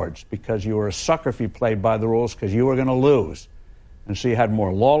boards because you were a sucker if you played by the rules because you were going to lose. And so you had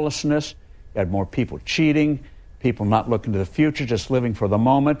more lawlessness, you had more people cheating, people not looking to the future, just living for the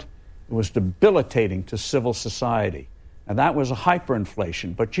moment. It was debilitating to civil society. And that was a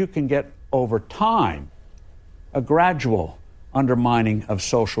hyperinflation. But you can get, over time, a gradual undermining of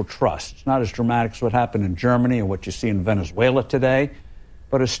social trust. It's not as dramatic as what happened in Germany or what you see in Venezuela today,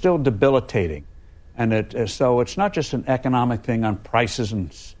 but it's still debilitating. And so it's not just an economic thing on prices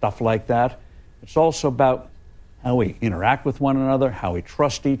and stuff like that. It's also about how we interact with one another, how we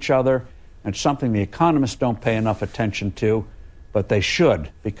trust each other. And it's something the economists don't pay enough attention to, but they should,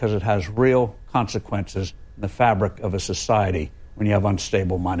 because it has real consequences in the fabric of a society when you have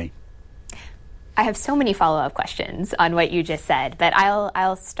unstable money. I have so many follow-up questions on what you just said, but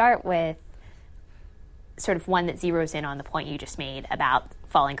I'll start with sort of one that zeroes in on the point you just made about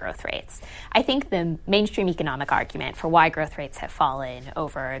falling growth rates. I think the mainstream economic argument for why growth rates have fallen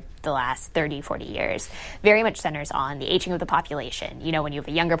over the last 30, 40 years very much centers on the aging of the population. You know, when you have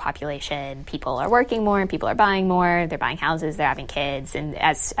a younger population, people are working more and people are buying more, they're buying houses, they're having kids, and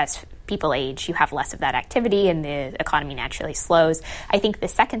as people age, you have less of that activity and the economy naturally slows. I think the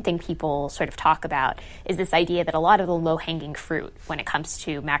second thing people sort of talk about is this idea that a lot of the low-hanging fruit when it comes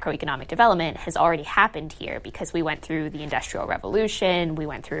to macroeconomic development has already happened here because we went through the Industrial Revolution, we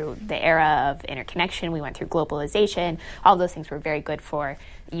went through the era of interconnection, we went through globalization. All those things were very good for,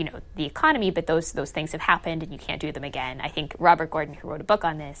 you know, the economy, but those things have happened and you can't do them again. I think Robert Gordon, who wrote a book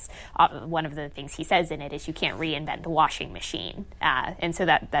on this, one of the things he says in it is you can't reinvent the washing machine. And so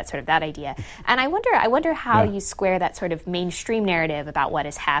that's sort of that idea. And I wonder how you square that sort of mainstream narrative about what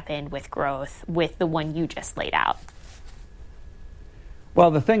has happened with growth with the one you just laid out.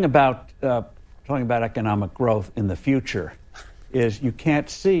 Well, the thing about talking about economic growth in the future is you can't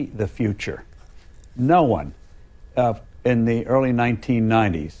see the future. No one in the early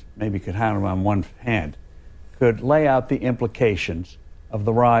 1990s, maybe you could count them on one hand, could lay out the implications of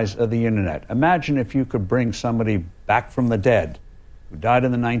the rise of the internet. Imagine if you could bring somebody back from the dead who died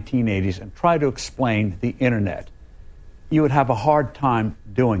in the 1980s and try to explain the internet. You would have a hard time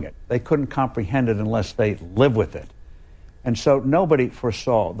doing it. They couldn't comprehend it unless they lived with it. And so nobody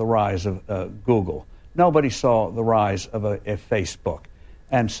foresaw the rise of Google. Nobody saw the rise of a Facebook.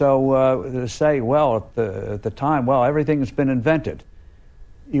 And so to say, well, at the time, well, everything has been invented.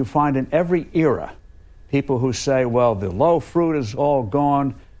 You find in every era people who say, well, the low fruit is all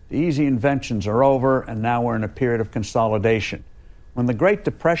gone, the easy inventions are over, and now we're in a period of consolidation. When the Great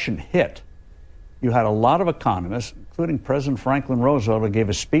Depression hit, you had a lot of economists, including President Franklin Roosevelt, who gave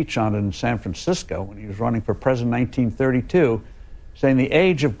a speech on it in San Francisco when he was running for president in 1932, saying the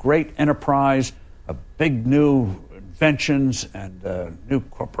age of great enterprise, of big new inventions and new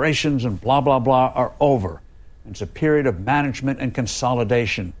corporations and blah, blah, blah are over. It's a period of management and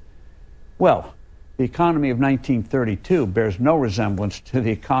consolidation. Well, the economy of 1932 bears no resemblance to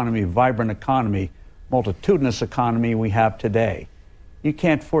the vibrant economy, multitudinous economy we have today. You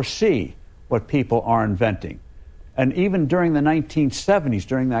can't foresee what people are inventing. And even during the 1970s,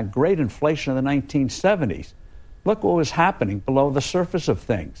 during that great inflation of the 1970s, Look what was happening below the surface of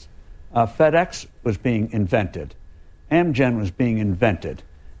things. FedEx was being invented. Amgen was being invented.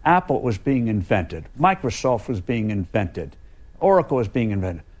 Apple was being invented. Microsoft was being invented. Oracle was being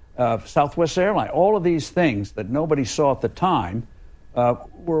invented. Southwest Airlines, all of these things that nobody saw at the time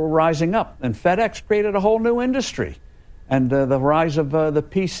were rising up. And FedEx created a whole new industry. And the rise of the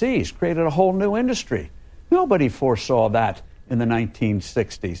PCs created a whole new industry. Nobody foresaw that in the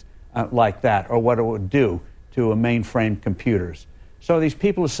 1960s like that, or what it would do to a mainframe computers. So these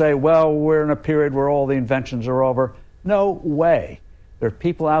people who say, well, we're in a period where all the inventions are over. No way. There are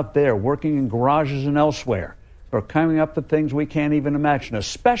people out there working in garages and elsewhere who are coming up with things we can't even imagine,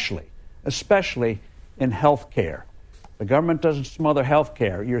 especially in healthcare. The government doesn't smother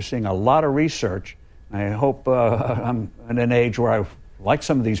healthcare. You're seeing a lot of research. I hope I'm in an age where I like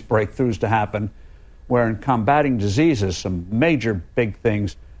some of these breakthroughs to happen, where in combating diseases, some major big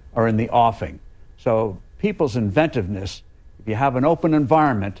things are in the offing. So people's inventiveness, if you have an open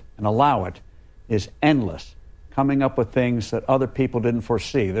environment and allow it, is endless, coming up with things that other people didn't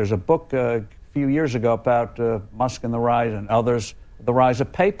foresee. There's a book a few years ago about Musk and the rise and others, the rise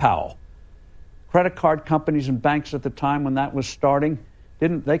of PayPal. Credit card companies and banks at the time when that was starting,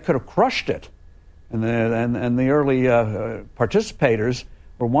 they could have crushed it. And the early participators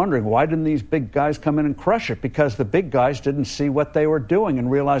were wondering, why didn't these big guys come in and crush it? Because the big guys didn't see what they were doing and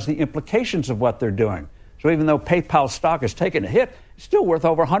realize the implications of what they're doing. So even though PayPal stock has taken a hit, it's still worth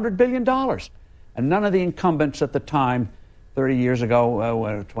over $100 billion. And none of the incumbents at the time, 30 years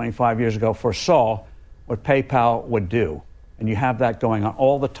ago, 25 years ago, foresaw what PayPal would do. And you have that going on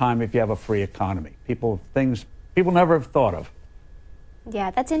all the time if you have a free economy. Things people never have thought of.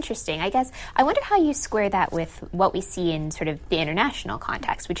 Yeah, that's interesting. I guess I wonder how you square that with what we see in sort of the international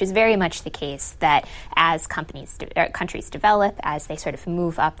context, which is very much the case that as countries develop, as they sort of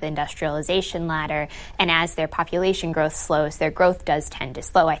move up the industrialization ladder, and as their population growth slows, their growth does tend to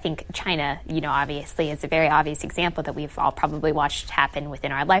slow. I think China, obviously is a very obvious example that we've all probably watched happen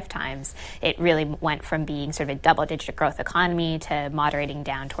within our lifetimes. It really went from being sort of a double-digit growth economy to moderating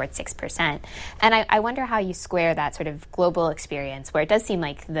down towards 6%. And I wonder how you square that sort of global experience where it does seem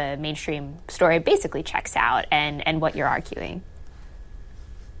like the mainstream story basically checks out and what you're arguing.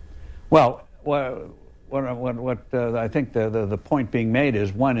 Well, what I think the point being made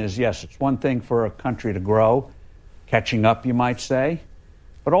is, one is, yes, it's one thing for a country to grow, catching up, you might say,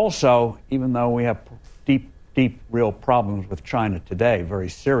 but also, even though we have deep, real problems with China today, very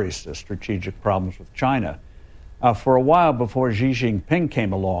serious strategic problems with China, for a while before Xi Jinping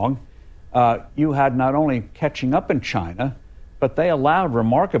came along, you had not only catching up in China, but they allowed,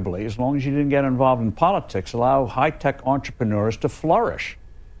 remarkably, as long as you didn't get involved in politics, allow high-tech entrepreneurs to flourish.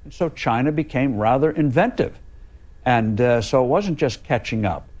 And so China became rather inventive. And so it wasn't just catching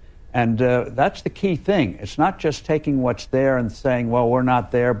up. And that's the key thing. It's not just taking what's there and saying, well, we're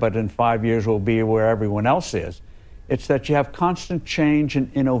not there, but in 5 years we'll be where everyone else is. It's that you have constant change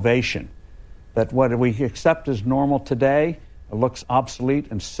and innovation, that what we accept as normal today looks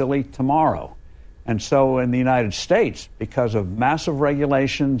obsolete and silly tomorrow. And so in the United States, because of massive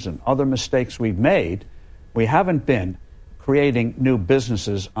regulations and other mistakes we've made, we haven't been creating new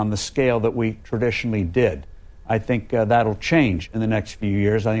businesses on the scale that we traditionally did. I think that'll change in the next few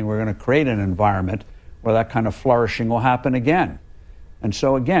years. I think we're going to create an environment where that kind of flourishing will happen again. And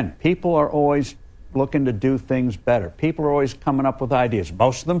so, again, people are always looking to do things better. People are always coming up with ideas.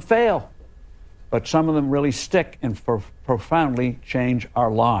 Most of them fail, but some of them really stick and profoundly change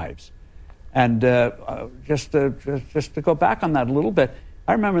our lives. And just to go back on that a little bit,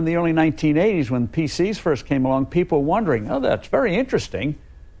 I remember in the early 1980s when PCs first came along, people were wondering, oh, that's very interesting.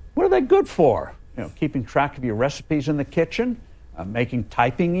 What are they good for? Keeping track of your recipes in the kitchen, making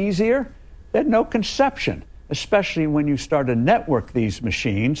typing easier? They had no conception, especially when you start to network these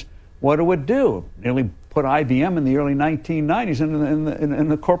machines, what it would do. Nearly put IBM in the early 1990s in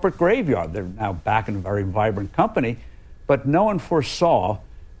the corporate graveyard. They're now back in a very vibrant company, but no one foresaw.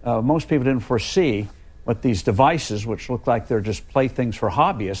 Most people didn't foresee what these devices, which look like they're just playthings for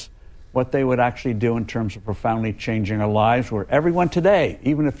hobbyists, what they would actually do in terms of profoundly changing our lives, where everyone today,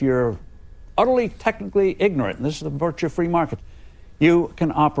 even if you're utterly technically ignorant, and this is the virtue of free market, you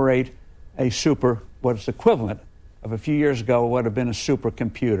can operate what's equivalent of a few years ago would have been a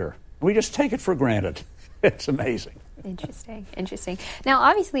supercomputer. We just take it for granted. It's amazing. Interesting. Now,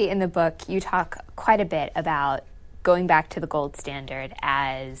 obviously, in the book, you talk quite a bit about going back to the gold standard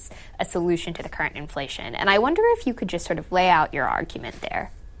as a solution to the current inflation. And I wonder if you could just sort of lay out your argument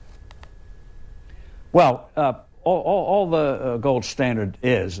there. Well, all the gold standard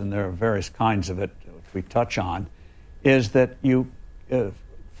is, and there are various kinds of it, which we touch on, is that you,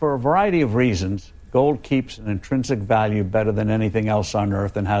 for a variety of reasons, Gold keeps an intrinsic value better than anything else on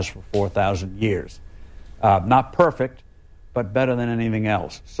Earth and has for 4,000 years. Not perfect, but better than anything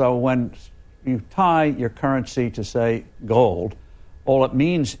else. So when you tie your currency to, say, gold, all it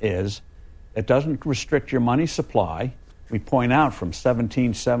means is it doesn't restrict your money supply. We point out from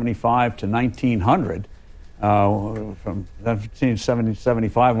 1775 to 1900, from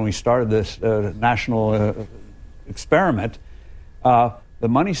 1775 when we started this national experiment, the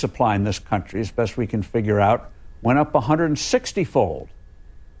money supply in this country, as best we can figure out, went up 160-fold.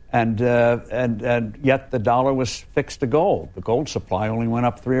 And yet the dollar was fixed to gold. The gold supply only went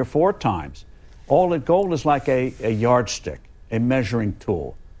up 3 or 4 times. Gold is like a yardstick, a measuring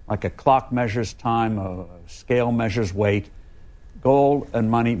tool. Like a clock measures time, a scale measures weight. Gold and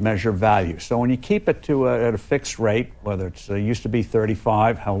money measure value. So when you keep it at a fixed rate, whether it used to be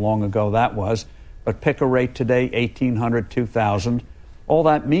 35, how long ago that was, but pick a rate today, 1,800, 2,000, all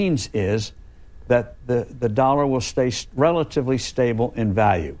that means is that the dollar will stay relatively stable in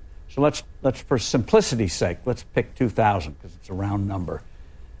value. So let's for simplicity's sake, let's pick 2,000 because it's a round number.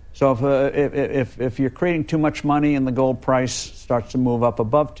 So if you're creating too much money and the gold price starts to move up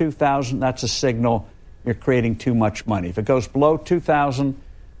above 2,000, that's a signal you're creating too much money. If it goes below 2,000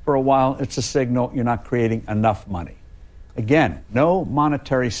 for a while, it's a signal you're not creating enough money. Again, no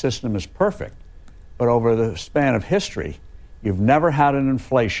monetary system is perfect, but over the span of history, you've never had an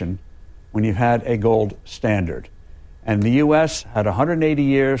inflation when you've had a gold standard. And the U.S. had 180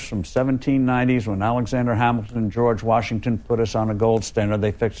 years from 1790s when Alexander Hamilton and George Washington put us on a gold standard.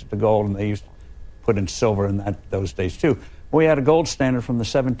 They fixed it to gold, and they used to put in silver in those days too. But we had a gold standard from the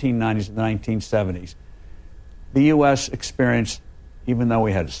 1790s to the 1970s. The U.S. experienced, even though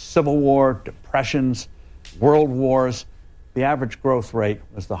we had civil war, depressions, world wars, the average growth rate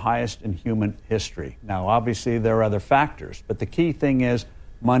was the highest in human history. Now, obviously, there are other factors, but the key thing is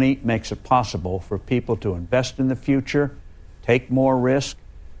money makes it possible for people to invest in the future, take more risk,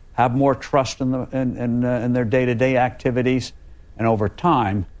 have more trust in their day-to-day activities, and over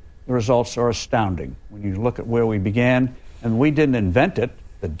time, the results are astounding. When you look at where we began, and we didn't invent it,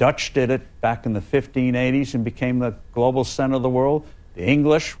 the Dutch did it back in the 1580s and became the global center of the world. The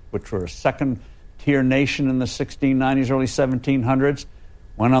English, which were a second-tier nation in the 1690s, early 1700s,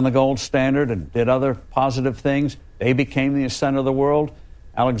 went on the gold standard and did other positive things. They became the center of the world.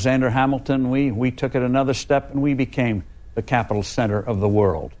 Alexander Hamilton, we took it another step, and we became the capital center of the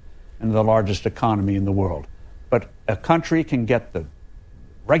world and the largest economy in the world. But a country can get the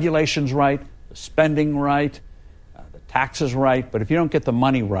regulations right, the spending right, the taxes right, but if you don't get the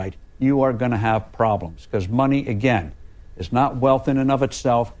money right, you are going to have problems, because money, again, is not wealth in and of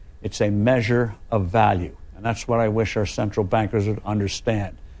itself. It's a measure of value, and that's what I wish our central bankers would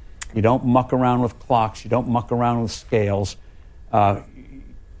understand. You don't muck around with clocks. You don't muck around with scales.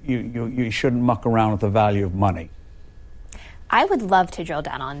 You shouldn't muck around with the value of money. I would love to drill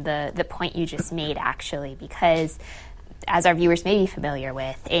down on the point you just made, actually, because as our viewers may be familiar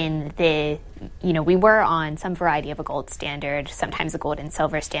with, we were on some variety of a gold standard, sometimes a gold and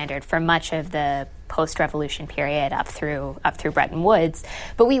silver standard, for much of the post-revolution period up through Bretton Woods,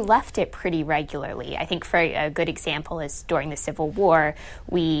 but we left it pretty regularly. I think for a good example is during the Civil War,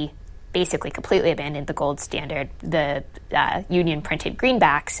 we basically completely abandoned the gold standard, the Union printed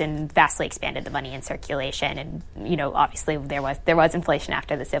greenbacks, and vastly expanded the money in circulation. And, obviously there was inflation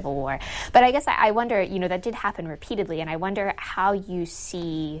after the Civil War. But I guess I wonder, that did happen repeatedly, and I wonder how you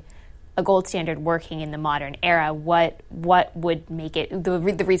see a gold standard working in the modern era. What would make it, the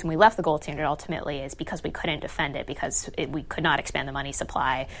reason we left the gold standard ultimately is because we couldn't defend it, because we could not expand the money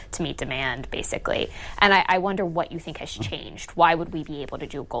supply to meet demand, basically. And I wonder what you think has changed. Why would we be able to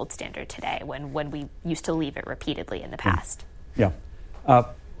do a gold standard today when we used to leave it repeatedly in the past? Yeah.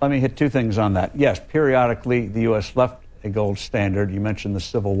 Let me hit 2 things on that. Yes, periodically the U.S. left a gold standard. You mentioned the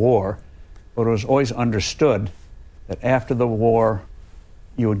Civil War, but it was always understood that after the war,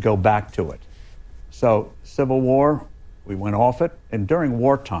 you would go back to it. So Civil War, we went off it. And during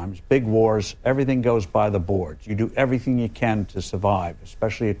war times, big wars, everything goes by the boards. You do everything you can to survive,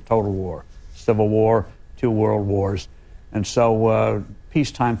 especially a total war. Civil War, 2 world wars. And so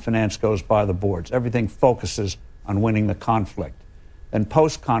peacetime finance goes by the boards. Everything focuses on winning the conflict. Then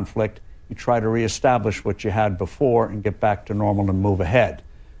post-conflict, you try to reestablish what you had before and get back to normal and move ahead.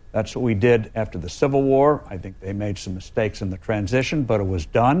 That's what we did after the Civil War. I think they made some mistakes in the transition, but it was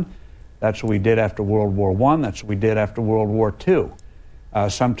done. That's what we did after World War I. That's what we did after World War II.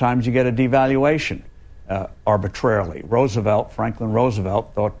 Sometimes you get a devaluation arbitrarily. Franklin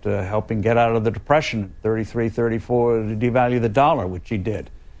Roosevelt, thought helping get out of the Depression in 33, 34 to devalue the dollar, which he did.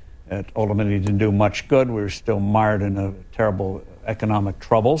 It ultimately didn't do much good. We were still mired in terrible economic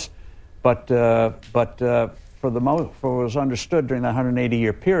troubles. But for what was understood during that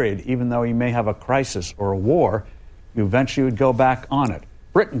 180-year period, even though you may have a crisis or a war, you eventually would go back on it.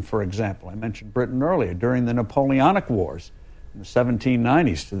 Britain, for example, I mentioned Britain earlier, during the Napoleonic Wars in the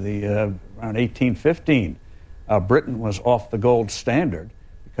 1790s to around 1815, Britain was off the gold standard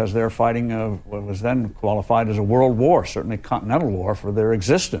because they were fighting what was then qualified as a world war, certainly a continental war, for their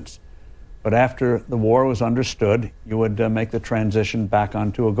existence. But after the war was understood, you would make the transition back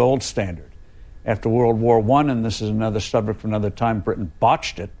onto a gold standard. After World War I, and this is another subject for another time, Britain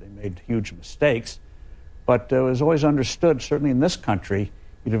botched it. They made huge mistakes. But it was always understood, certainly in this country,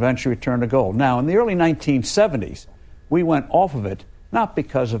 you'd eventually return to gold. Now, in the early 1970s, we went off of it, not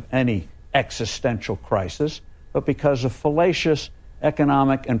because of any existential crisis, but because of fallacious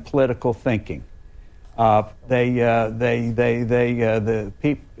economic and political thinking. The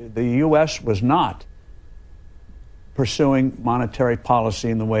U.S. was not pursuing monetary policy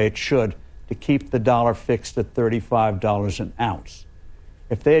in the way it should to keep the dollar fixed at $35 an ounce.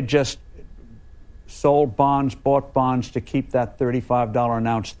 If they had just sold bonds, bought bonds to keep that $35 an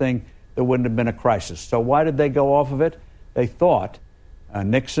ounce thing, there wouldn't have been a crisis. So why did they go off of it? They thought,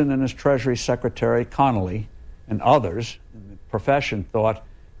 Nixon and his Treasury Secretary Connolly and others in the profession thought,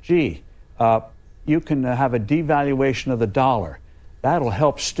 gee, you can have a devaluation of the dollar. That'll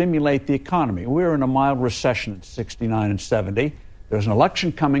help stimulate the economy. We were in a mild recession in 69 and 70. There was an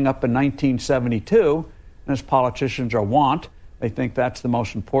election coming up in 1972, and as politicians are wont, they think that's the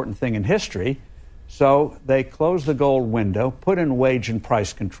most important thing in history. So they closed the gold window, put in wage and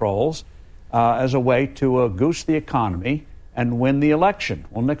price controls as a way to goose the economy and win the election.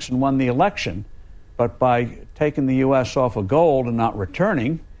 Well, Nixon won the election, but by taking the U.S. off of gold and not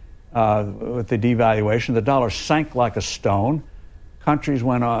returning with the devaluation, the dollar sank like a stone. Countries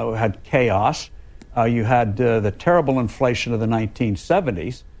had chaos. You had the terrible inflation of the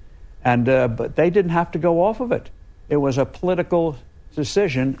 1970s, but they didn't have to go off of it. It was a political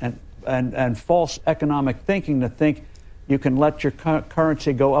decision and false economic thinking to think you can let your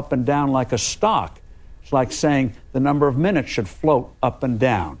currency go up and down like a stock. It's like saying the number of minutes should float up and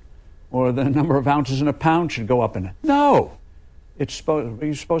down, or the number of ounces in a pound should go up and down. No, you're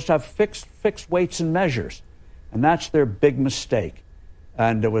supposed to have fixed weights and measures, and that's their big mistake.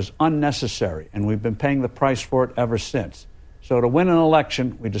 And it was unnecessary, and we've been paying the price for it ever since. So to win an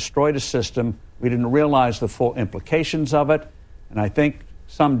election, we destroyed a system. We didn't realize the full implications of it, and I think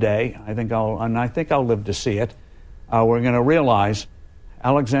someday, I think I'll live to see it, we're going to realize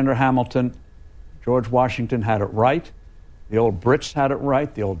Alexander Hamilton, George Washington had it right, the old Brits had it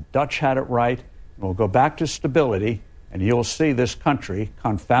right, the old Dutch had it right, and we'll go back to stability, and you'll see this country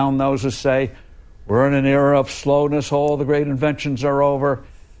confound those who say, we're in an era of slowness, all the great inventions are over,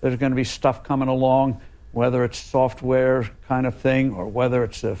 there's going to be stuff coming along, whether it's software kind of thing or whether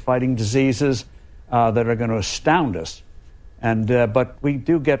it's fighting diseases that are going to astound us. But we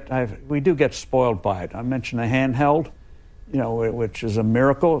do get spoiled by it. I mentioned a handheld, which is a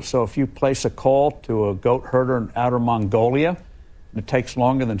miracle. So if you place a call to a goat herder in outer Mongolia, and it takes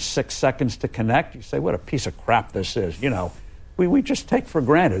longer than 6 seconds to connect, you say, what a piece of crap this is. We just take for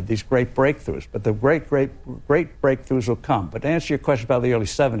granted these great breakthroughs, but the great breakthroughs will come. But to answer your question about the early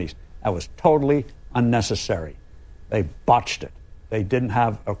 70s, that was totally unnecessary. They botched it. They didn't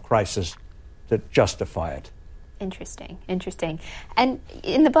have a crisis to justify it. Interesting. And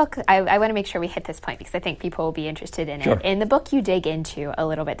in the book, I want to make sure we hit this point because I think people will be interested in Sure. it. In the book, you dig into a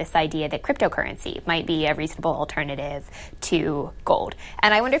little bit this idea that cryptocurrency might be a reasonable alternative to gold.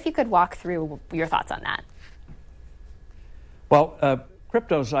 And I wonder if you could walk through your thoughts on that. Well,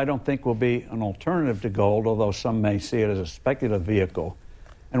 cryptos, I don't think, will be an alternative to gold, although some may see it as a speculative vehicle.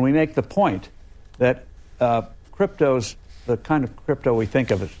 And we make the point that cryptos, the kind of crypto we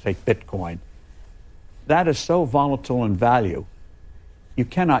think of as, say, Bitcoin, that is so volatile in value, you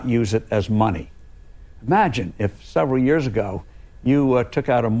cannot use it as money. Imagine if several years ago you took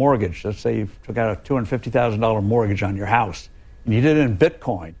out a mortgage, let's say you took out a $250,000 mortgage on your house, and you did it in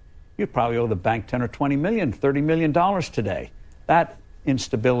Bitcoin, you'd probably owe the bank $10 or $20 million, $30 million today. That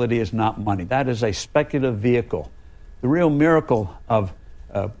instability is not money. That is a speculative vehicle. The real miracle of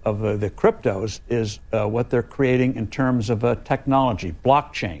the cryptos is what they're creating in terms of technology,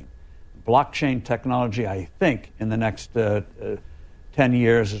 blockchain. Blockchain technology, I think, in the next 10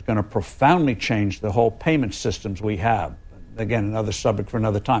 years is going to profoundly change the whole payment systems we have. Again, another subject for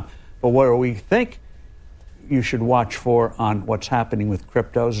another time. But where we think you should watch for on what's happening with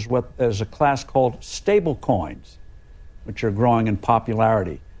cryptos is what there's a class called stable coins, which are growing in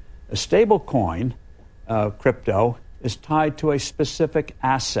popularity. A stable coin, crypto, is tied to a specific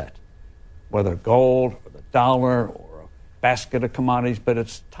asset, whether gold or the dollar or basket of commodities, but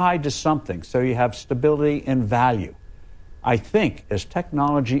it's tied to something. So you have stability in value. I think as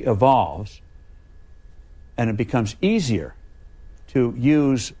technology evolves and it becomes easier to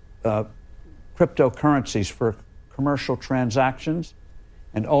use cryptocurrencies for commercial transactions,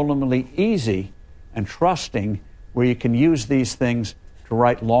 and ultimately easy and trusting where you can use these things to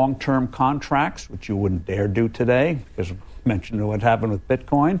write long-term contracts, which you wouldn't dare do today because I mentioned what happened with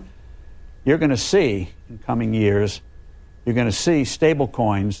Bitcoin. You're going to see in coming years, you're going to see stable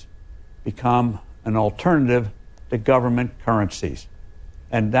coins become an alternative to government currencies.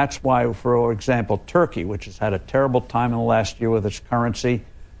 And that's why, for example, Turkey, which has had a terrible time in the last year with its currency,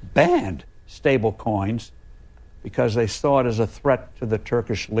 banned stable coins because they saw it as a threat to the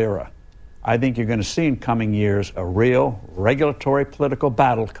Turkish lira. I think you're going to see in coming years a real regulatory political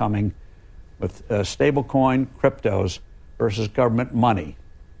battle coming with stablecoin cryptos versus government money.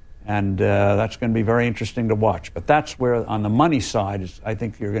 And that's going to be very interesting to watch. But that's where, on the money side, I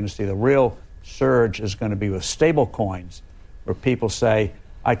think you're going to see the real surge is going to be with stable coins, where people say,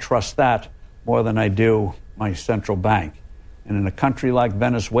 I trust that more than I do my central bank. And in a country like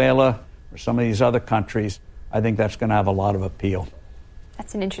Venezuela or some of these other countries, I think that's going to have a lot of appeal.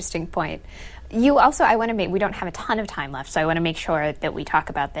 That's an interesting point. You also, we don't have a ton of time left, so I want to make sure that we talk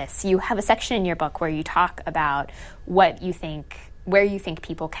about this. You have a section in your book where you talk about where you think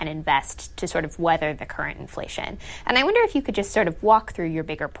people can invest to sort of weather the current inflation. And I wonder if you could just sort of walk through your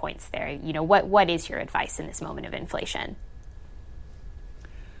bigger points there. You know, what is your advice in this moment of inflation?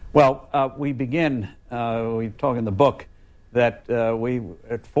 Well, we talk in the book that we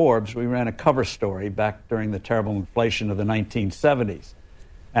at Forbes, we ran a cover story back during the terrible inflation of the 1970s.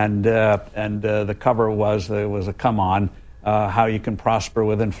 And the cover was a come on, how you can prosper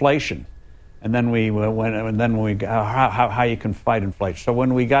with inflation. And then how you can fight inflation. So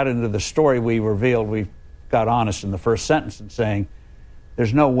when we got into the story, we got honest in the first sentence in saying,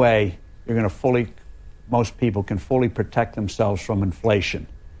 there's no way most people can fully protect themselves from inflation.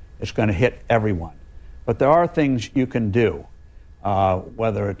 It's going to hit everyone. But there are things you can do,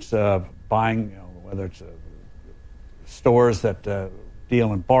 whether it's buying, whether it's stores that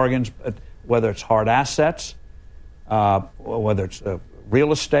deal in bargains, whether it's hard assets, whether it's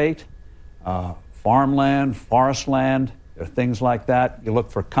real estate, farmland, forest land, or things like that. You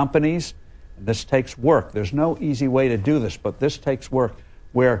look for companies, and this takes work. There's no easy way to do this, but this takes work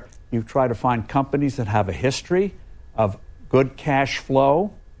where you try to find companies that have a history of good cash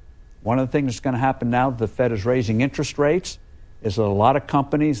flow. One of the things that's going to happen now that the Fed is raising interest rates is that a lot of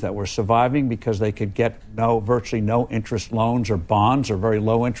companies that were surviving because they could get virtually no interest loans or bonds or very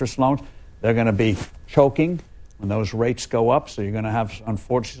low interest loans, they're going to be choking when those rates go up. So you're going to have,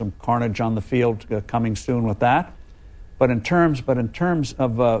 unfortunately, some carnage on the field coming soon with that. But in terms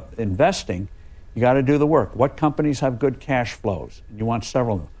of investing, you got to do the work. What companies have good cash flows? And you want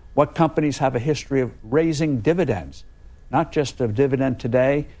several of them. What companies have a history of raising dividends? Not just a dividend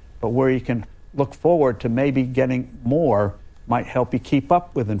today, but where you can look forward to maybe getting more might help you keep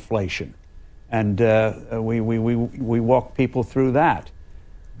up with inflation. And we walk people through that.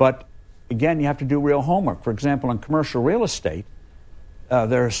 But again, you have to do real homework. For example, in commercial real estate,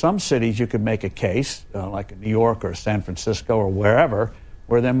 there are some cities you could make a case, like New York or San Francisco or wherever,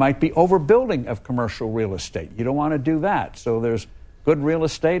 where there might be overbuilding of commercial real estate. You don't want to do that. So there's good real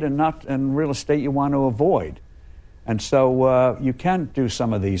estate and real estate you want to avoid. And so you can do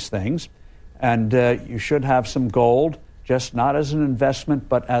some of these things, and you should have some gold, just not as an investment,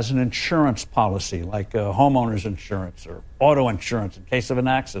 but as an insurance policy, like homeowner's insurance or auto insurance in case of an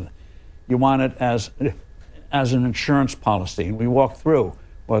accident. You want it as an insurance policy. And we walk through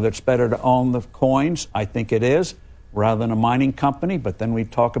whether it's better to own the coins. I think it is, rather than a mining company. But then we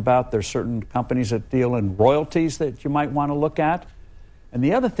talk about there's certain companies that deal in royalties that you might want to look at. And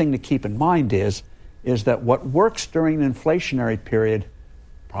the other thing to keep in mind is that what works during an inflationary period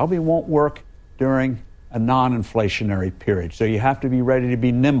probably won't work during a non-inflationary period. So you have to be ready to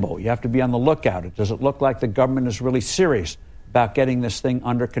be nimble. You have to be on the lookout. Does it look like the government is really serious about getting this thing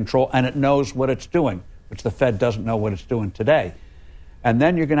under control and it knows what it's doing, which the Fed doesn't know what it's doing today? And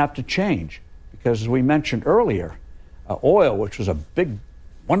then you're going to have to change because, as we mentioned earlier, oil, which was a big,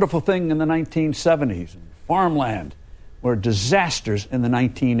 wonderful thing in the 1970s, and farmland were disasters in the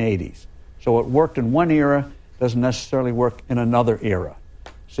 1980s. So what worked in one era doesn't necessarily work in another era.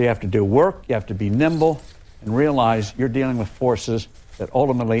 So you have to do work, you have to be nimble, and realize you're dealing with forces that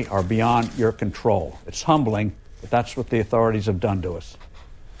ultimately are beyond your control. It's humbling, but that's what the authorities have done to us.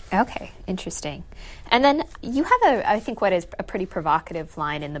 Okay, interesting. And then you have I think what is a pretty provocative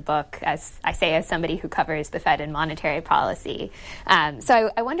line in the book, as I say, as somebody who covers the Fed and monetary policy.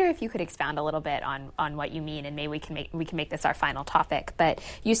 So I wonder if you could expound a little bit on what you mean, and maybe we can make this our final topic. But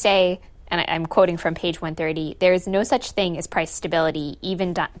you say, and I'm quoting from page 130, there is no such thing as price stability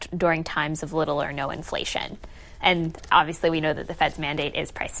even during times of little or no inflation. And obviously we know that the Fed's mandate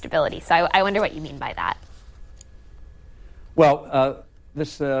is price stability. So I wonder what you mean by that. Well,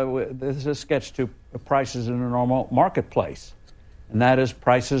 this gets to prices in a normal marketplace, and that is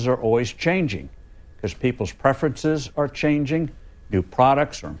prices are always changing because people's preferences are changing, new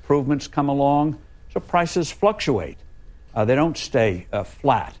products or improvements come along, so prices fluctuate. They don't stay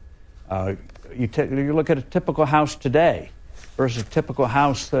flat. You look at a typical house today versus a typical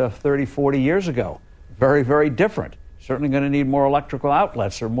house 30, 40 years ago. Very, very different. Certainly going to need more electrical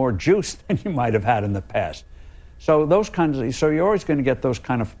outlets or more juice than you might have had in the past. So so you're always going to get those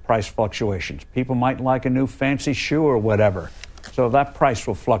kind of price fluctuations. People might like a new fancy shoe or whatever, so that price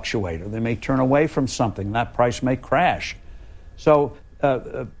will fluctuate, or they may turn away from something. That price may crash. So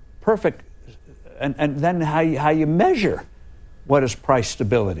perfect, and then how you measure what is price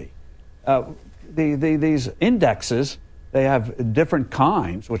stability. These indexes, they have different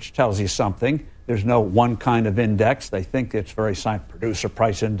kinds, which tells you something. There's no one kind of index. They think it's very producer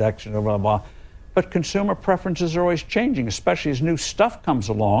price index, blah, blah, blah. But consumer preferences are always changing, especially as new stuff comes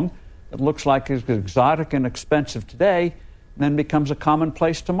along that looks like it's exotic and expensive today and then becomes a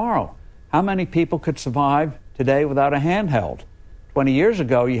commonplace tomorrow. How many people could survive today without a handheld? 20 years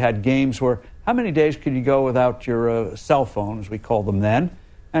ago, you had games where how many days could you go without your cell phone, as we called them then?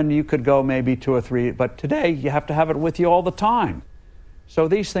 And you could go maybe 2 or 3, but today you have to have it with you all the time. So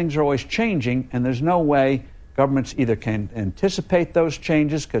these things are always changing, and there's no way governments either can anticipate those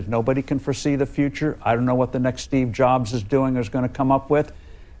changes because nobody can foresee the future. I don't know what the next Steve Jobs is doing or is going to come up with.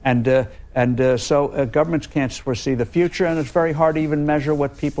 So governments can't foresee the future, and it's very hard to even measure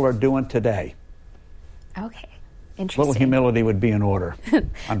what people are doing today. Okay, interesting. A little humility would be in order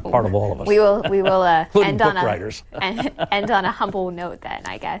on part of all of us. We will end on end on a humble note then,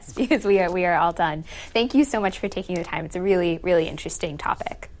 I guess, because we are all done. Thank you so much for taking the time. It's a really, really interesting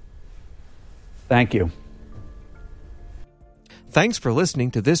topic. Thank you. Thanks for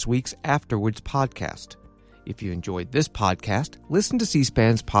listening to this week's Afterwards podcast. If you enjoyed this podcast, listen to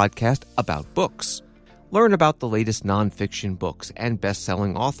C-SPAN's podcast about books. Learn about the latest nonfiction books and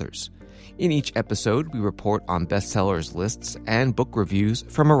best-selling authors. In each episode, we report on bestsellers lists and book reviews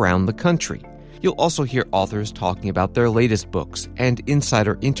from around the country. You'll also hear authors talking about their latest books and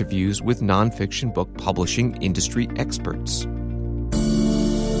insider interviews with nonfiction book publishing industry experts.